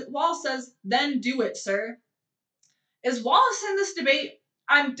Wallace says, "Then do it, sir." Is Wallace in this debate?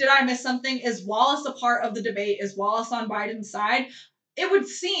 Did I miss something? Is Wallace a part of the debate? Is Wallace on Biden's side? It would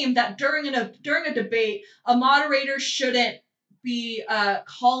seem that during a debate, a moderator shouldn't be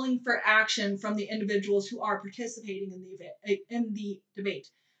calling for action from the individuals who are participating in the debate.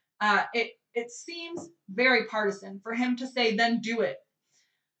 It seems very partisan for him to say, "Then do it."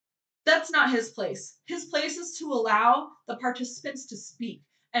 That's not his place. His place is to allow the participants to speak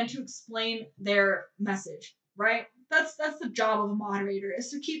and to explain their message, right? That's the job of a moderator, is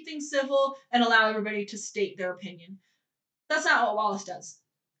to keep things civil and allow everybody to state their opinion. That's not what Wallace does.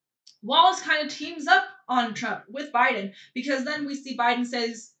 Wallace kind of teams up on Trump with Biden, because then we see Biden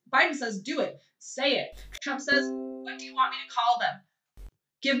says, "Do it, say it." Trump says, "What do you want me to call them?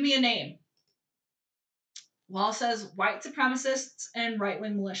 Give me a name." Wallace says white supremacists and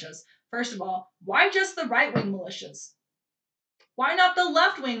right-wing militias. First of all, why just the right-wing militias? Why not the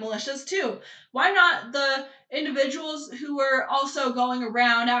left-wing militias too? Why not the individuals who are also going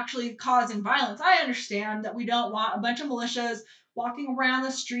around actually causing violence? I understand that we don't want a bunch of militias walking around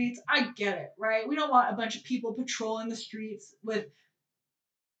the streets. I get it, right? We don't want a bunch of people patrolling the streets with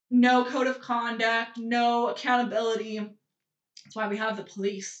no code of conduct, no accountability. That's why we have the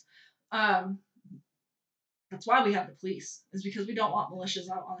police. That's why we have the police, is because we don't want militias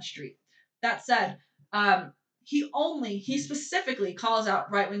out on the street. That said, he specifically calls out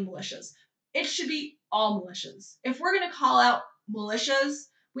right-wing militias. It should be all militias. If we're going to call out militias,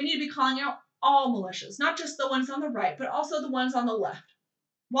 we need to be calling out all militias, not just the ones on the right, but also the ones on the left.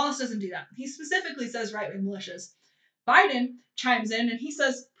 Wallace doesn't do that. He specifically says right-wing militias. Biden chimes in and he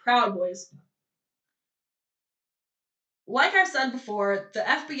says Proud Boys. Like I've said before, the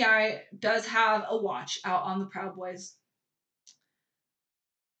FBI does have a watch out on the Proud Boys.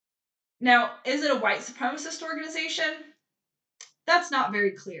 Now, is it a white supremacist organization? That's not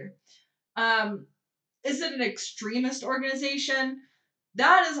very clear. Is it an extremist organization?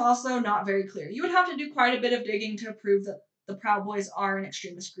 That is also not very clear. You would have to do quite a bit of digging to prove that the Proud Boys are an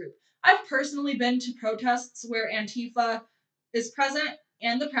extremist group. I've personally been to protests where Antifa is present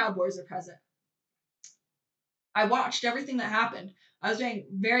and the Proud Boys are present. I watched everything that happened. I was paying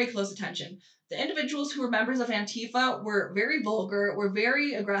very close attention. The individuals who were members of Antifa were very vulgar, were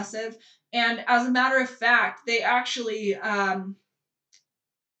very aggressive, and as a matter of fact, they actually kind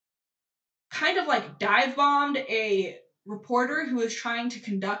of like dive bombed a reporter who was trying to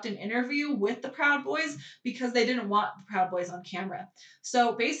conduct an interview with the Proud Boys because they didn't want the Proud Boys on camera.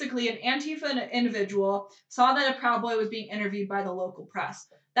 So basically, an Antifa individual saw that a Proud Boy was being interviewed by the local press.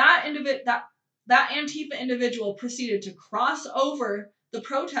 That Antifa individual proceeded to cross over the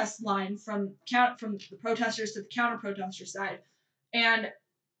protest line from the protesters to the counter-protester side. And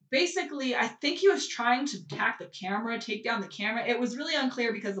basically, I think he was trying to take down the camera. It was really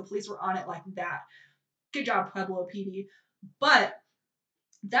unclear because the police were on it like that. Good job, Pueblo PD. But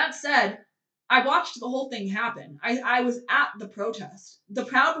that said, I watched the whole thing happen. I was at the protest. The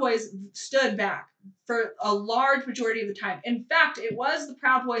Proud Boys stood back for a large majority of the time. In fact, it was the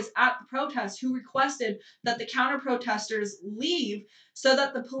Proud Boys at the protest who requested that the counter-protesters leave so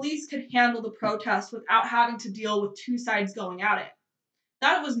that the police could handle the protest without having to deal with two sides going at it.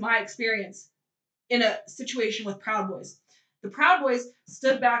 That was my experience in a situation with Proud Boys. The Proud Boys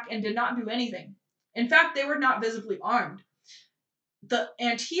stood back and did not do anything. In fact, they were not visibly armed. The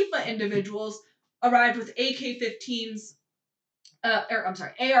Antifa individuals arrived with AR-15s,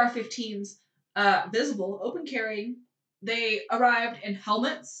 visible, open carrying. They arrived in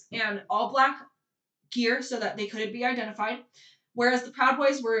helmets and all black gear so that they couldn't be identified. Whereas the Proud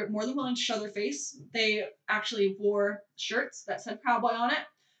Boys were more than willing to show their face. They actually wore shirts that said Proud Boy on it.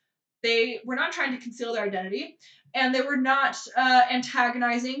 They were not trying to conceal their identity, and they were not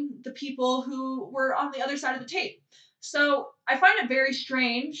antagonizing the people who were on the other side of the tape. So I find it very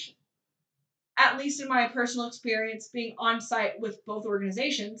strange, at least in my personal experience being on site with both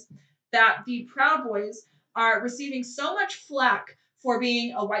organizations, that the Proud Boys are receiving so much flack for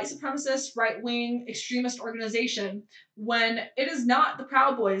being a white supremacist, right-wing, extremist organization when it is not the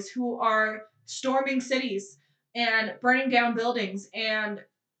Proud Boys who are storming cities and burning down buildings and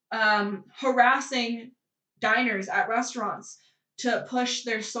harassing diners at restaurants to push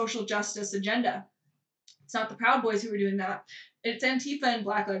their social justice agenda. It's not the Proud Boys who are doing that. It's Antifa and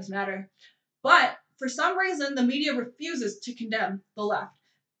Black Lives Matter. But for some reason, the media refuses to condemn the left.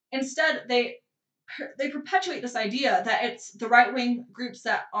 Instead, they perpetuate this idea that it's the right-wing groups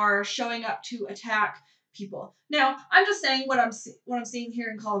that are showing up to attack people. Now, I'm just saying what I'm seeing here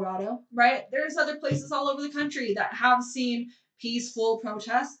in Colorado, right? There's other places all over the country that have seen peaceful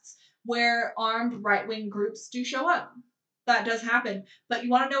protests where armed right-wing groups do show up. That does happen. But you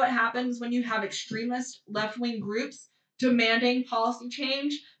want to know what happens when you have extremist left-wing groups demanding policy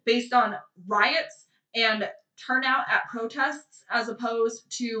change based on riots and turnout at protests as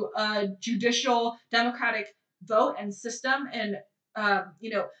opposed to a judicial democratic vote and system and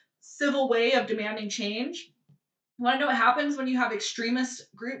civil way of demanding change. You want to know what happens when you have extremist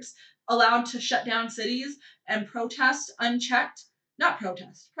groups allowed to shut down cities and protest unchecked? Not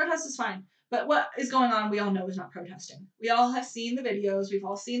protest. Protest is fine. But what is going on, we all know, is not protesting. We all have seen the videos. We've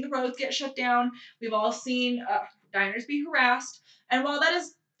all seen the roads get shut down. We've all seen diners be harassed. And while that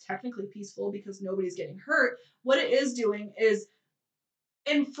is technically peaceful because nobody's getting hurt, what it is doing is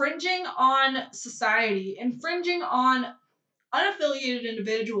infringing on society, infringing on unaffiliated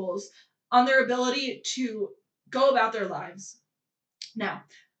individuals on their ability to go about their lives. Now,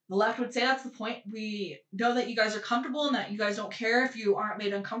 The left would say that's the point. We know that you guys are comfortable and that you guys don't care if you aren't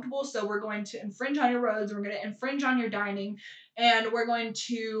made uncomfortable, so we're going to infringe on your roads, we're going to infringe on your dining, and we're going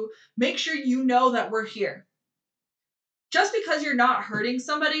to make sure you know that we're here. Just because you're not hurting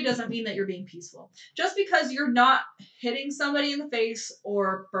somebody doesn't mean that you're being peaceful. Just because you're not hitting somebody in the face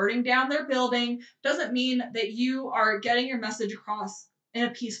or burning down their building doesn't mean that you are getting your message across in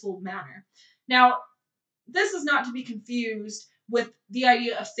a peaceful manner. Now, this is not to be confused with the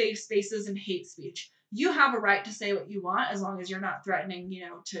idea of safe spaces and hate speech. You have a right to say what you want as long as you're not threatening,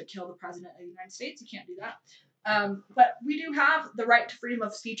 to kill the president of the United States. You can't do that. But we do have the right to freedom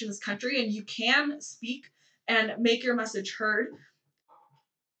of speech in this country, and you can speak and make your message heard.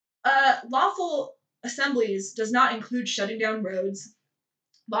 Lawful assemblies does not include shutting down roads.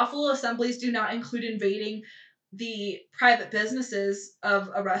 Lawful assemblies do not include invading the private businesses of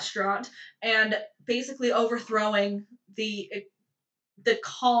a restaurant and basically overthrowing the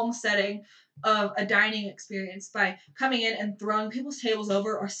calm setting of a dining experience by coming in and throwing people's tables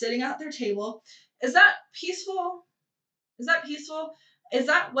over or sitting at their table. Is that peaceful? Is that peaceful? Is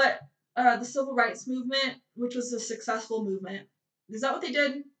that what the civil rights movement, which was a successful movement, is that what they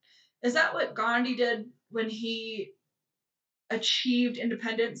did? Is that what Gandhi did when he achieved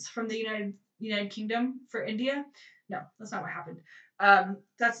independence from the United Kingdom for India? No, that's not what happened.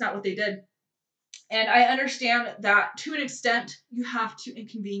 That's not what they did. And I understand that to an extent, you have to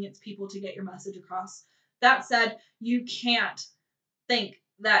inconvenience people to get your message across. That said, you can't think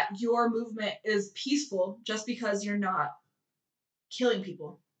that your movement is peaceful just because you're not killing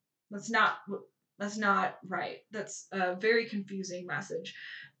people. That's not right. That's a very confusing message.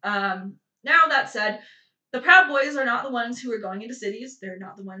 Now that said, the Proud Boys are not the ones who are going into cities. They're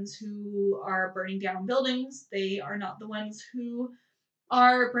not the ones who are burning down buildings. They are not the ones who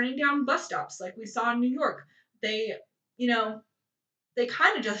are burning down bus stops like we saw in New York. They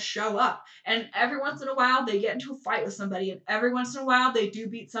kind of just show up, and every once in a while they get into a fight with somebody, and every once in a while they do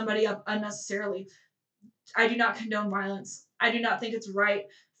beat somebody up unnecessarily. I do not condone violence. I do not think it's right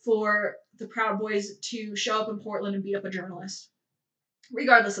for the Proud Boys to show up in Portland and beat up a journalist,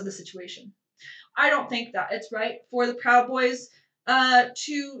 regardless of the situation. I don't think that it's right for the Proud Boys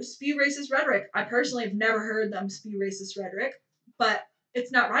to spew racist rhetoric. I personally have never heard them spew racist rhetoric, but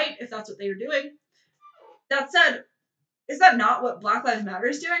it's not right if that's what they are doing. That said, is that not what Black Lives Matter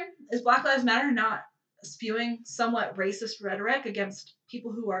is doing? Is Black Lives Matter not spewing somewhat racist rhetoric against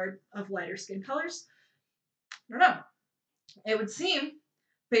people who are of lighter skin colors? I don't know. It would seem,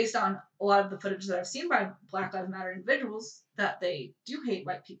 based on a lot of the footage that I've seen by Black Lives Matter individuals, that they do hate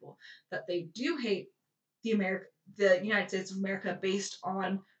white people, that they do hate the United States of America based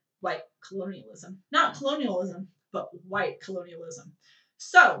on white colonialism. Not colonialism, but white colonialism.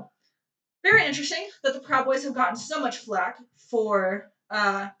 So, very interesting that the Proud Boys have gotten so much flack for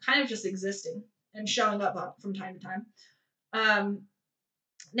kind of just existing and showing up from time to time.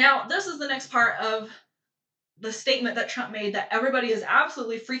 Now, this is the next part of the statement that Trump made that everybody is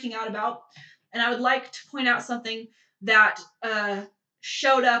absolutely freaking out about. And I would like to point out something that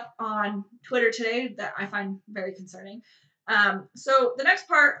showed up on Twitter today that I find very concerning. So the next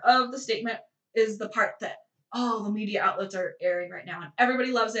part of the statement is the part that all the media outlets are airing right now. And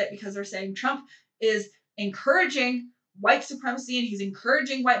everybody loves it because they're saying Trump is encouraging white supremacy and he's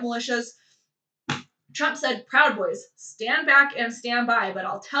encouraging white militias. Trump said, Proud Boys, stand back and stand by, but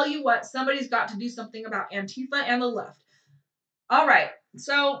I'll tell you what, somebody's got to do something about Antifa and the left. All right,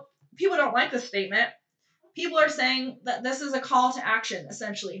 so people don't like this statement. People are saying that this is a call to action,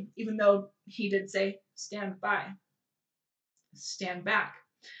 essentially, even though he did say, stand by, stand back.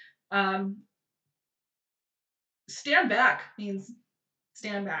 Stand back means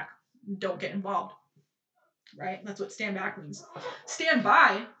stand back, don't get involved, right? That's what stand back means. Stand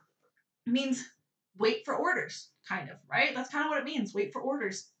by means wait for orders, kind of, right? That's kind of what it means, wait for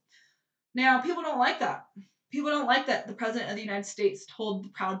orders. Now, people don't like that. People don't like that the President of the United States told the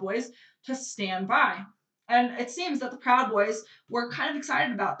Proud Boys to stand by. And it seems that the Proud Boys were kind of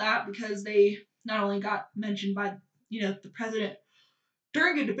excited about that because they not only got mentioned by, the President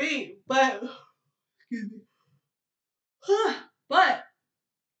during a debate, but, but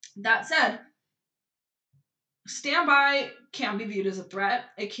that said, standby can be viewed as a threat.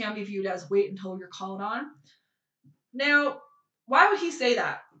 It can be viewed as wait until you're called on. Now, why would he say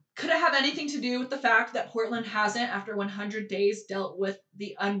that? Could it have anything to do with the fact that Portland hasn't, after 100 days, dealt with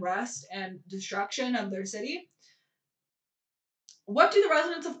the unrest and destruction of their city? What do the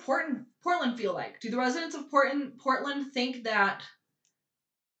residents of Portland feel like? Do the residents of Portland think that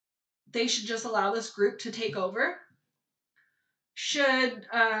they should just allow this group to take over? Should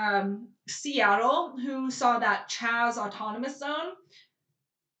Seattle, who saw that Chaz autonomous zone,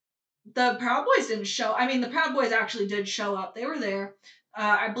 The Proud Boys didn't show. I mean, the Proud Boys actually did show up. They were there.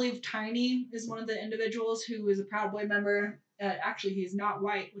 I believe Tiny is one of the individuals who is a Proud Boy member. Actually, he's not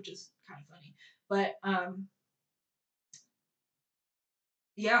white, which is kind of funny. But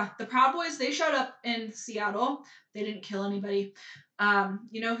yeah, the Proud Boys, they showed up in Seattle. They didn't kill anybody.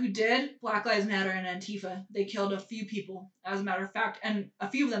 You know who did? Black Lives Matter and Antifa. They killed a few people, as a matter of fact, and a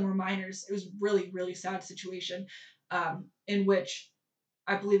few of them were minors. It was really, really sad situation in which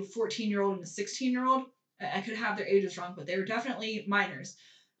I believe a 14-year-old and a 16-year-old, I could have their ages wrong, but they were definitely minors,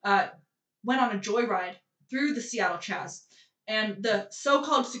 went on a joyride through the Seattle Chaz. And the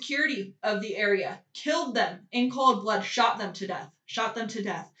so-called security of the area killed them in cold blood, shot them to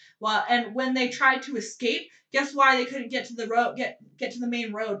death. Well, and when they tried to escape, guess why they couldn't get to the road, get to the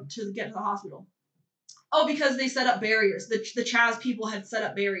main road to get to the hospital? Oh, because they set up barriers. The Chaz people had set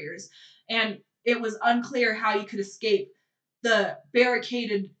up barriers, and it was unclear how you could escape the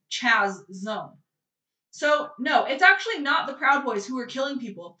barricaded Chaz zone. So, no, it's actually not the Proud Boys who are killing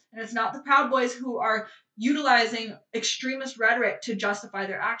people, and it's not the Proud Boys who are utilizing extremist rhetoric to justify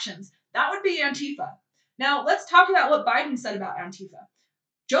their actions. That would be Antifa. Now, let's talk about what Biden said about Antifa.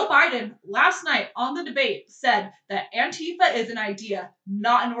 Joe Biden, last night on the debate, said that Antifa is an idea,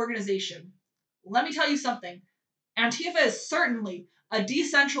 not an organization. Let me tell you something. Antifa is certainly a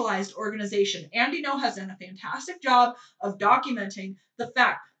decentralized organization. Andy Ngo has done a fantastic job of documenting the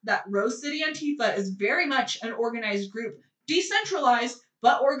fact that Rose City Antifa is very much an organized group. Decentralized,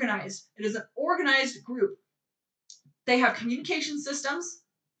 but organized. It is an organized group. They have communication systems.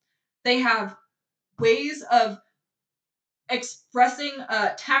 They have ways of expressing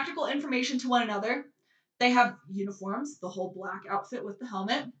tactical information to one another. They have uniforms, the whole black outfit with the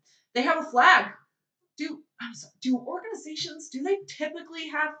helmet. They have a flag. Do organizations, do they typically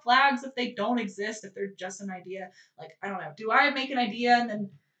have flags if they don't exist, if they're just an idea? Like, I don't know. Do I make an idea and then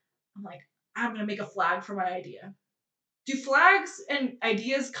I'm like, I'm going to make a flag for my idea? Do flags and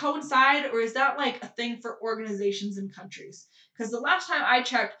ideas coincide, or is that like a thing for organizations and countries? Because the last time I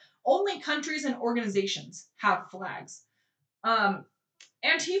checked, only countries and organizations have flags.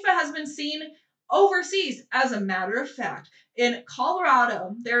 Antifa has been seen overseas, as a matter of fact. In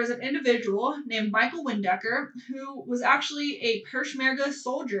Colorado, there is an individual named Michael Windecker who was actually a Peshmerga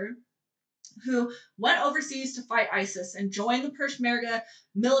soldier who went overseas to fight ISIS and joined the Peshmerga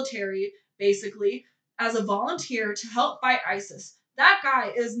military, basically, as a volunteer to help fight ISIS. That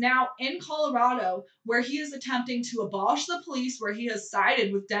guy is now in Colorado, where he is attempting to abolish the police, where he has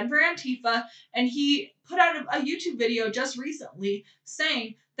sided with Denver Antifa, and he put out a YouTube video just recently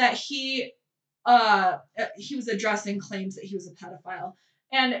saying that he was addressing claims that he was a pedophile.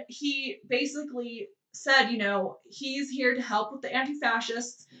 And he basically said, you know, he's here to help with the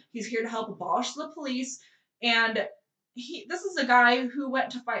anti-fascists. He's here to help abolish the police. And this is a guy who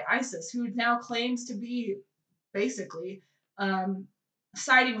went to fight ISIS, who now claims to be basically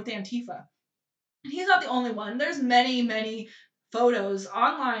siding with Antifa. And he's not the only one. There's many, many photos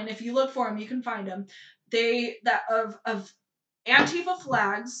online. If you look for them, you can find them. Of Antifa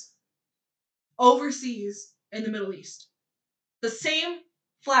flags overseas in the Middle East. The same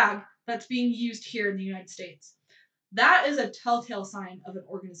flag that's being used here in the United States. That is a telltale sign of an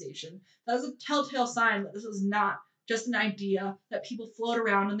organization. That is a telltale sign that this is not just an idea that people float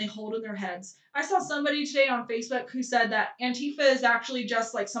around and they hold in their heads. I saw somebody today on Facebook who said that Antifa is actually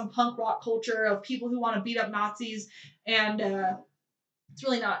just like some punk rock culture of people who want to beat up Nazis, and it's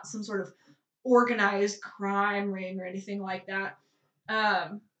really not some sort of organized crime ring or anything like that.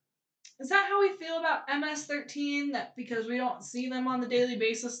 Is that how we feel about MS-13? That because we don't see them on the daily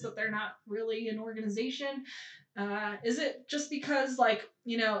basis, that they're not really an organization? Is it just because, like,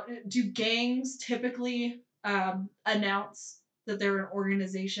 you know, do gangs typically announce that they're an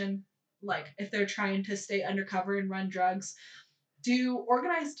organization? Like, if they're trying to stay undercover and run drugs? Do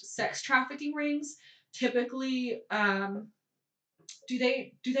organized sex trafficking rings typically do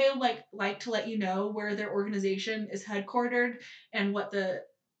they like to let you know where their organization is headquartered and what the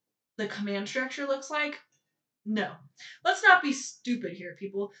command structure looks like? No. Let's not be stupid here,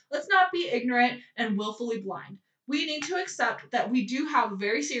 people. Let's not be ignorant and willfully blind. We need to accept that we do have a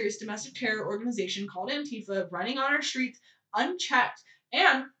very serious domestic terror organization called Antifa running on our streets unchecked.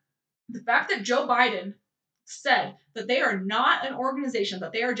 And the fact that Joe Biden said that they are not an organization,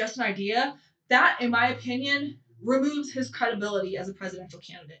 that they are just an idea, that, in my opinion, removes his credibility as a presidential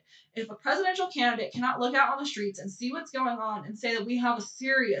candidate. If a presidential candidate cannot look out on the streets and see what's going on and say that we have a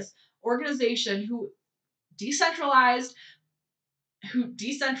serious organization who decentralized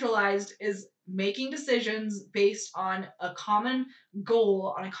is making decisions based on a common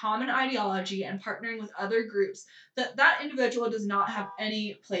goal, on a common ideology, and partnering with other groups, that individual does not have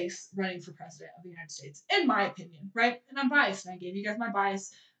any place running for president of the United States, in my opinion, right? And I'm biased, and I gave you guys my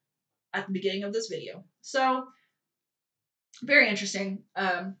bias at the beginning of this video. So, very interesting.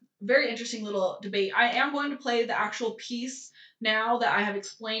 Very interesting little debate. I am going to play the actual piece now that I have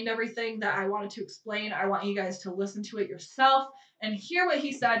explained everything that I wanted to explain. I want you guys to listen to it yourself and hear what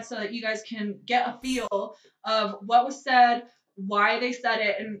he said so that you guys can get a feel of what was said, why they said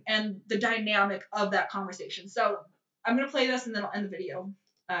it, and the dynamic of that conversation. So I'm going to play this and then I'll end the video.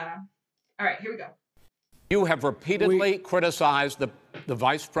 All right, here we go. You have repeatedly criticized the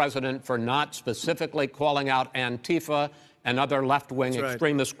vice president for not specifically calling out Antifa and other left-wing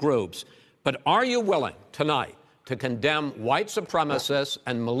extremist groups. But are you willing tonight to condemn white supremacists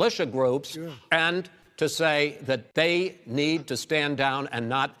and militia groups and to say that they need to stand down and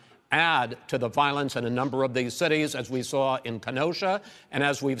not add to the violence in a number of these cities, as we saw in Kenosha and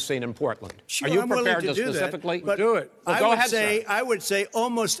as we've seen in Portland? Sure, are you I'm prepared to specifically do it? Well, go ahead, sir. I would say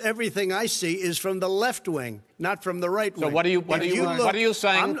almost everything I see is from the left wing, not from the right wing. So what are you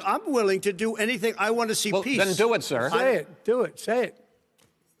saying? I'm willing to do anything. I want to see peace. Then do it, sir. Say it. Do it. Say it.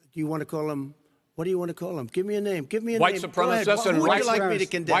 Do you want to call him? What do you want to call him? Give me a name. Give me a white name. Supremacists and who would right you like me to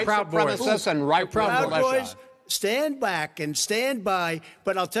condemn? White supremacists and right Proud militia. Boys, stand back and stand by.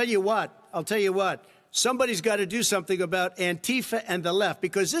 But I'll tell you what. Somebody's got to do something about Antifa and the left,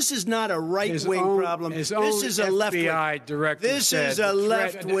 because this is not a right-wing problem. This is a left-wing. FBI director This is a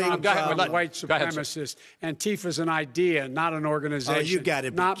left-wing problem. White supremacists. Antifa's an idea, not an organization. Oh, you got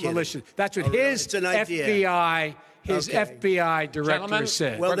to be not kidding. militia. That's what his FBI. FBI director Gentlemen,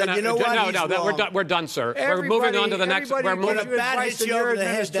 said. Well, then you know what? No, we're done, sir. We're moving on to the next. We're moving. When a bat hits you over the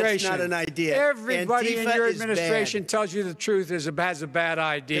head, that's not an idea. Everybody in Antifa your is administration bad. tells you the truth has a bad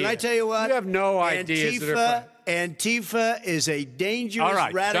idea. Can I tell you what? You have no ideas. Antifa is a dangerous, all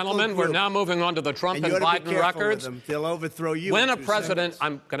right, radical gentlemen, group. we're now moving on to the Trump and you ought to be Biden careful records. with them. They'll overthrow you. When in a 2 president, seconds.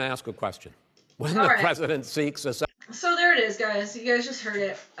 I'm going to ask a question. When All the right. president seeks a So there it is, guys. You guys just heard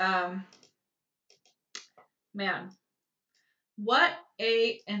it. Man, what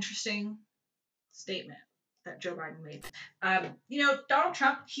a interesting statement that Joe Biden made. Donald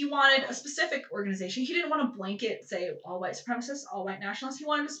Trump, he wanted a specific organization. He didn't want to blanket, say, all white supremacists, all white nationalists. He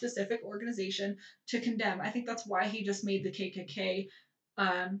wanted a specific organization to condemn. I think that's why he just made the KKK,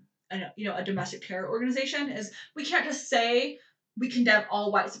 a domestic terror organization. Is we can't just say we condemn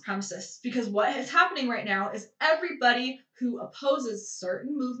all white supremacists, because what is happening right now is everybody who opposes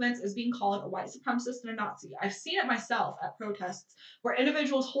certain movements is being called a white supremacist and a Nazi. I've seen it myself at protests where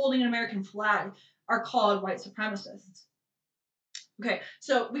individuals holding an American flag are called white supremacists. Okay,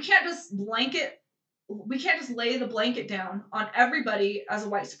 so we can't just lay the blanket down on everybody as a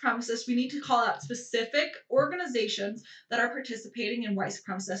white supremacist. We need to call out specific organizations that are participating in white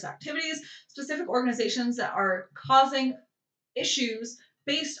supremacist activities, specific organizations that are causing issues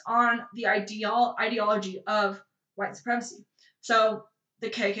based on the ideology of white supremacy. So the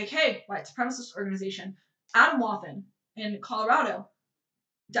KKK, white supremacist organization, Adam Waffen in Colorado,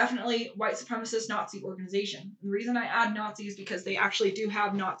 definitely white supremacist Nazi organization. And the reason I add Nazi is because they actually do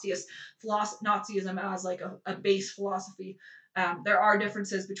have Nazism as like a base philosophy. There are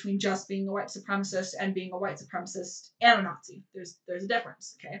differences between just being a white supremacist and being a white supremacist and a Nazi. There's a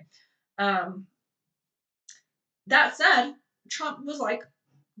difference, okay? That said, Trump was like,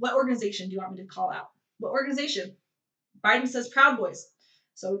 what organization do you want me to call out? What organization? Biden says Proud Boys.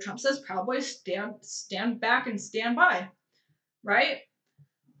 So Trump says Proud Boys stand back and stand by, right?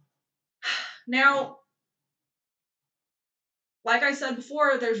 Now, like I said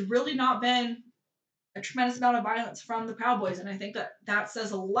before, there's really not been a tremendous amount of violence from the Proud Boys, and I think that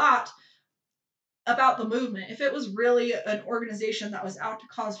says a lot about the movement. If it was really an organization that was out to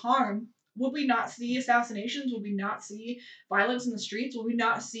cause harm, would we not see assassinations? Would we not see violence in the streets? Would we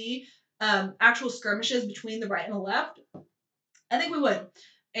not see actual skirmishes between the right and the left? I think we would.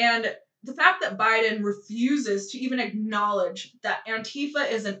 And the fact that Biden refuses to even acknowledge that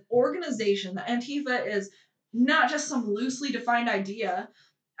Antifa is an organization, that Antifa is not just some loosely defined idea,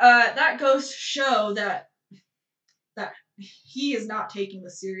 that goes to show that he is not taking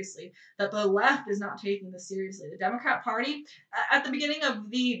this seriously, that the left is not taking this seriously. The Democrat Party, at the beginning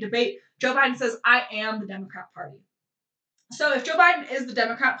of the debate, Joe Biden says, I am the Democrat Party. So if Joe Biden is the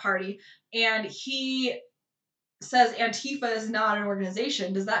Democrat Party and he says Antifa is not an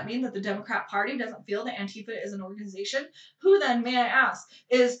organization, does that mean that the Democrat Party doesn't feel that Antifa is an organization? Who then, may I ask,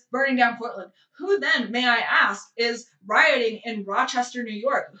 is burning down Portland? Who then, may I ask, is rioting in Rochester, New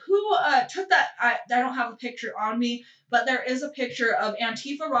York? Who took that? I don't have a picture on me, but there is a picture of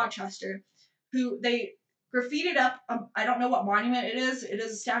Antifa Rochester who they graffitied up, I don't know what monument it is. It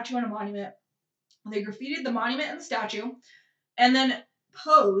is a statue and a monument. They graffitied the monument and the statue and then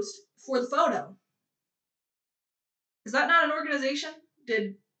posed for the photo. Is that not an organization?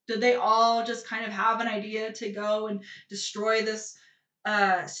 Did they all just kind of have an idea to go and destroy this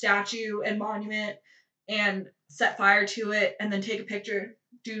statue and monument and set fire to it and then take a picture?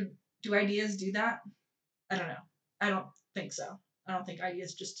 Do ideas do that? I don't know. I don't think so. I don't think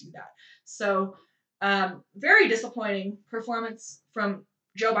ideas just do that. So, very disappointing performance from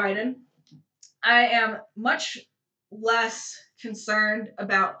Joe Biden. I am much less concerned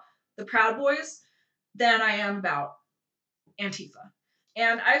about the Proud Boys than I am about Antifa.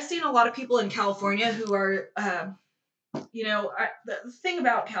 And I've seen a lot of people in California who are, the thing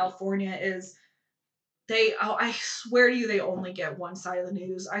about California is I swear to you, they only get one side of the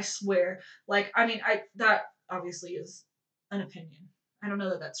news. I swear. That obviously is an opinion. I don't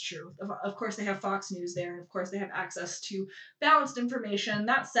know that that's true. Of course, they have Fox News there, and of course, they have access to balanced information.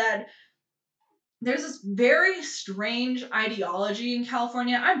 That said, there's this very strange ideology in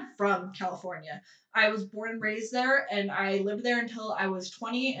California. I'm from California. I was born and raised there, and I lived there until I was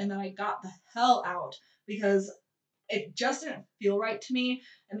 20, and then I got the hell out because it just didn't feel right to me.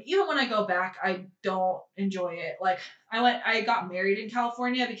 And even when I go back, I don't enjoy it. Like, I got married in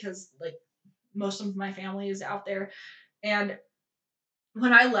California because, like, most of my family is out there. And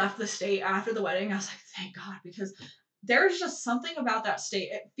when I left the state after the wedding, I was like, thank God, because there's just something about that state.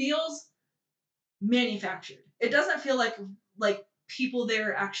 It feels manufactured. It doesn't feel like people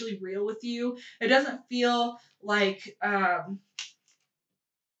there are actually real with you. It doesn't feel like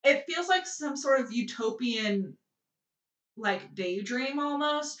it feels like some sort of utopian like daydream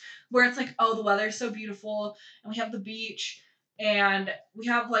almost, where it's like, oh, the weather's so beautiful and we have the beach and we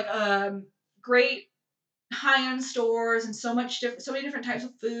have like great high-end stores and so many different types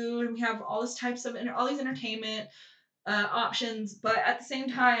of food, and we have all these entertainment options, but at the same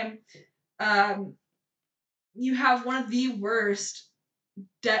time you have one of the worst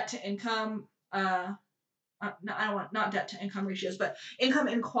debt to income not debt to income ratios, but income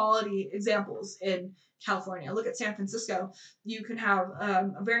inequality examples in California. Look at San Francisco. You can have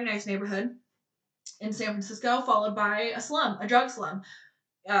a very nice neighborhood in San Francisco followed by a drug slum.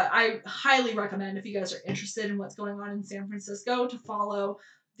 I highly recommend, if you guys are interested in what's going on in San Francisco, to follow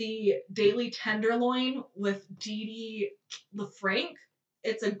the Daily Tenderloin with Dee Dee LaFrank.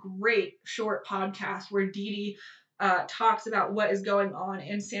 It's a great short podcast where Dee Dee talks about what is going on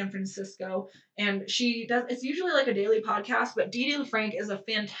in San Francisco. And it's usually like a daily podcast, but Dee Dee LaFrank is a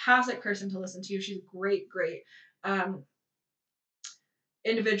fantastic person to listen to. She's a great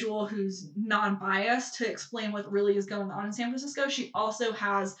individual who's non-biased to explain what really is going on in San Francisco. She also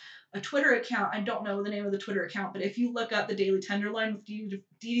has a Twitter account. I don't know the name of the Twitter account, but if you look up the Daily Tenderloin with Dee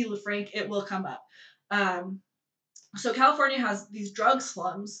Dee LaFrank, it will come up. So California has these drug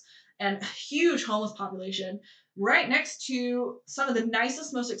slums and a huge homeless population right next to some of the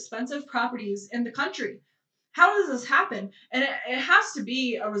nicest, most expensive properties in the country. How does this happen? And it has to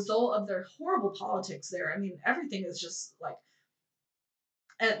be a result of their horrible politics there. I mean, everything is just like,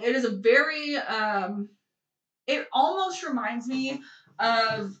 it is a very, it almost reminds me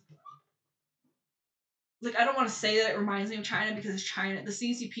of, like, I don't want to say that it reminds me of China because China, the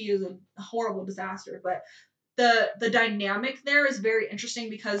CCP is a horrible disaster, but the dynamic there is very interesting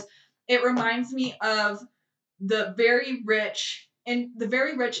because it reminds me of the very rich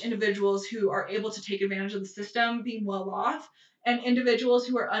individuals who are able to take advantage of the system being well off, and individuals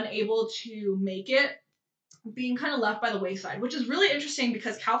who are unable to make it being kind of left by the wayside, which is really interesting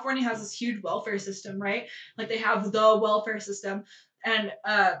because California has this huge welfare system, right? Like, they have the welfare system, and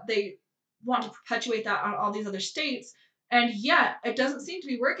they want to perpetuate that on all these other states, and yet it doesn't seem to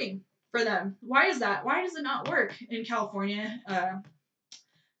be working for them. Why is that? Why does it not work in California?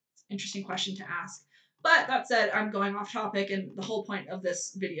 Interesting question to ask. But that said, I'm going off topic, and the whole point of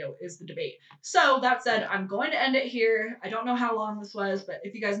this video is the debate. So that said, I'm going to end it here. I don't know how long this was, but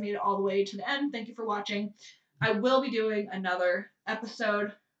if you guys made it all the way to the end, thank you for watching. I will be doing another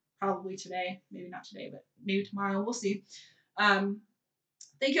episode, probably today. Maybe not today, but maybe tomorrow. We'll see.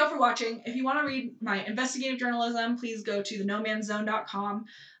 Thank you all for watching. If you want to read my investigative journalism, please go to thenomanszone.com.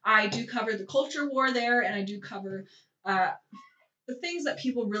 I do cover the culture war there, and I do cover the things that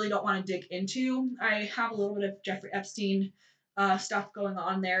people really don't want to dig into. I have a little bit of Jeffrey Epstein stuff going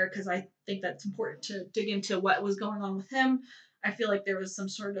on there because I think that's important to dig into what was going on with him. I feel like there was some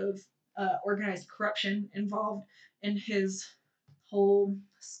sort of organized corruption involved in his whole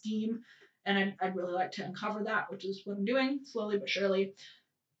scheme, and I'd really like to uncover that, which is what I'm doing slowly but surely.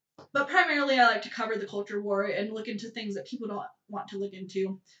 But primarily, I like to cover the culture war and look into things that people don't want to look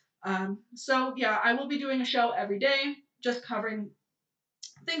into. So yeah, I will be doing a show every day, just covering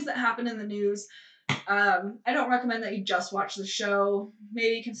things that happen in the news. I don't recommend that you just watch the show.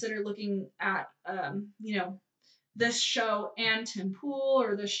 Maybe consider looking at, this show and Tim Pool,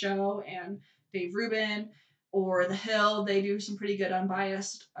 or this show and Dave Rubin, or The Hill. They do some pretty good,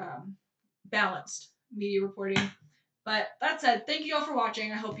 unbiased, balanced media reporting. But that said, thank you all for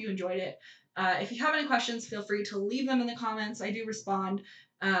watching. I hope you enjoyed it. If you have any questions, feel free to leave them in the comments. I do respond.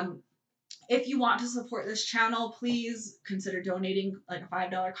 If you want to support this channel, please consider donating like a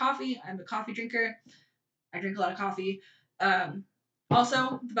 $5 coffee. I'm a coffee drinker. I drink a lot of coffee.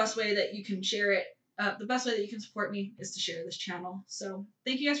 Also, the best way that you can share it, the best way that you can support me is to share this channel. So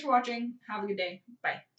thank you guys for watching. Have a good day. Bye.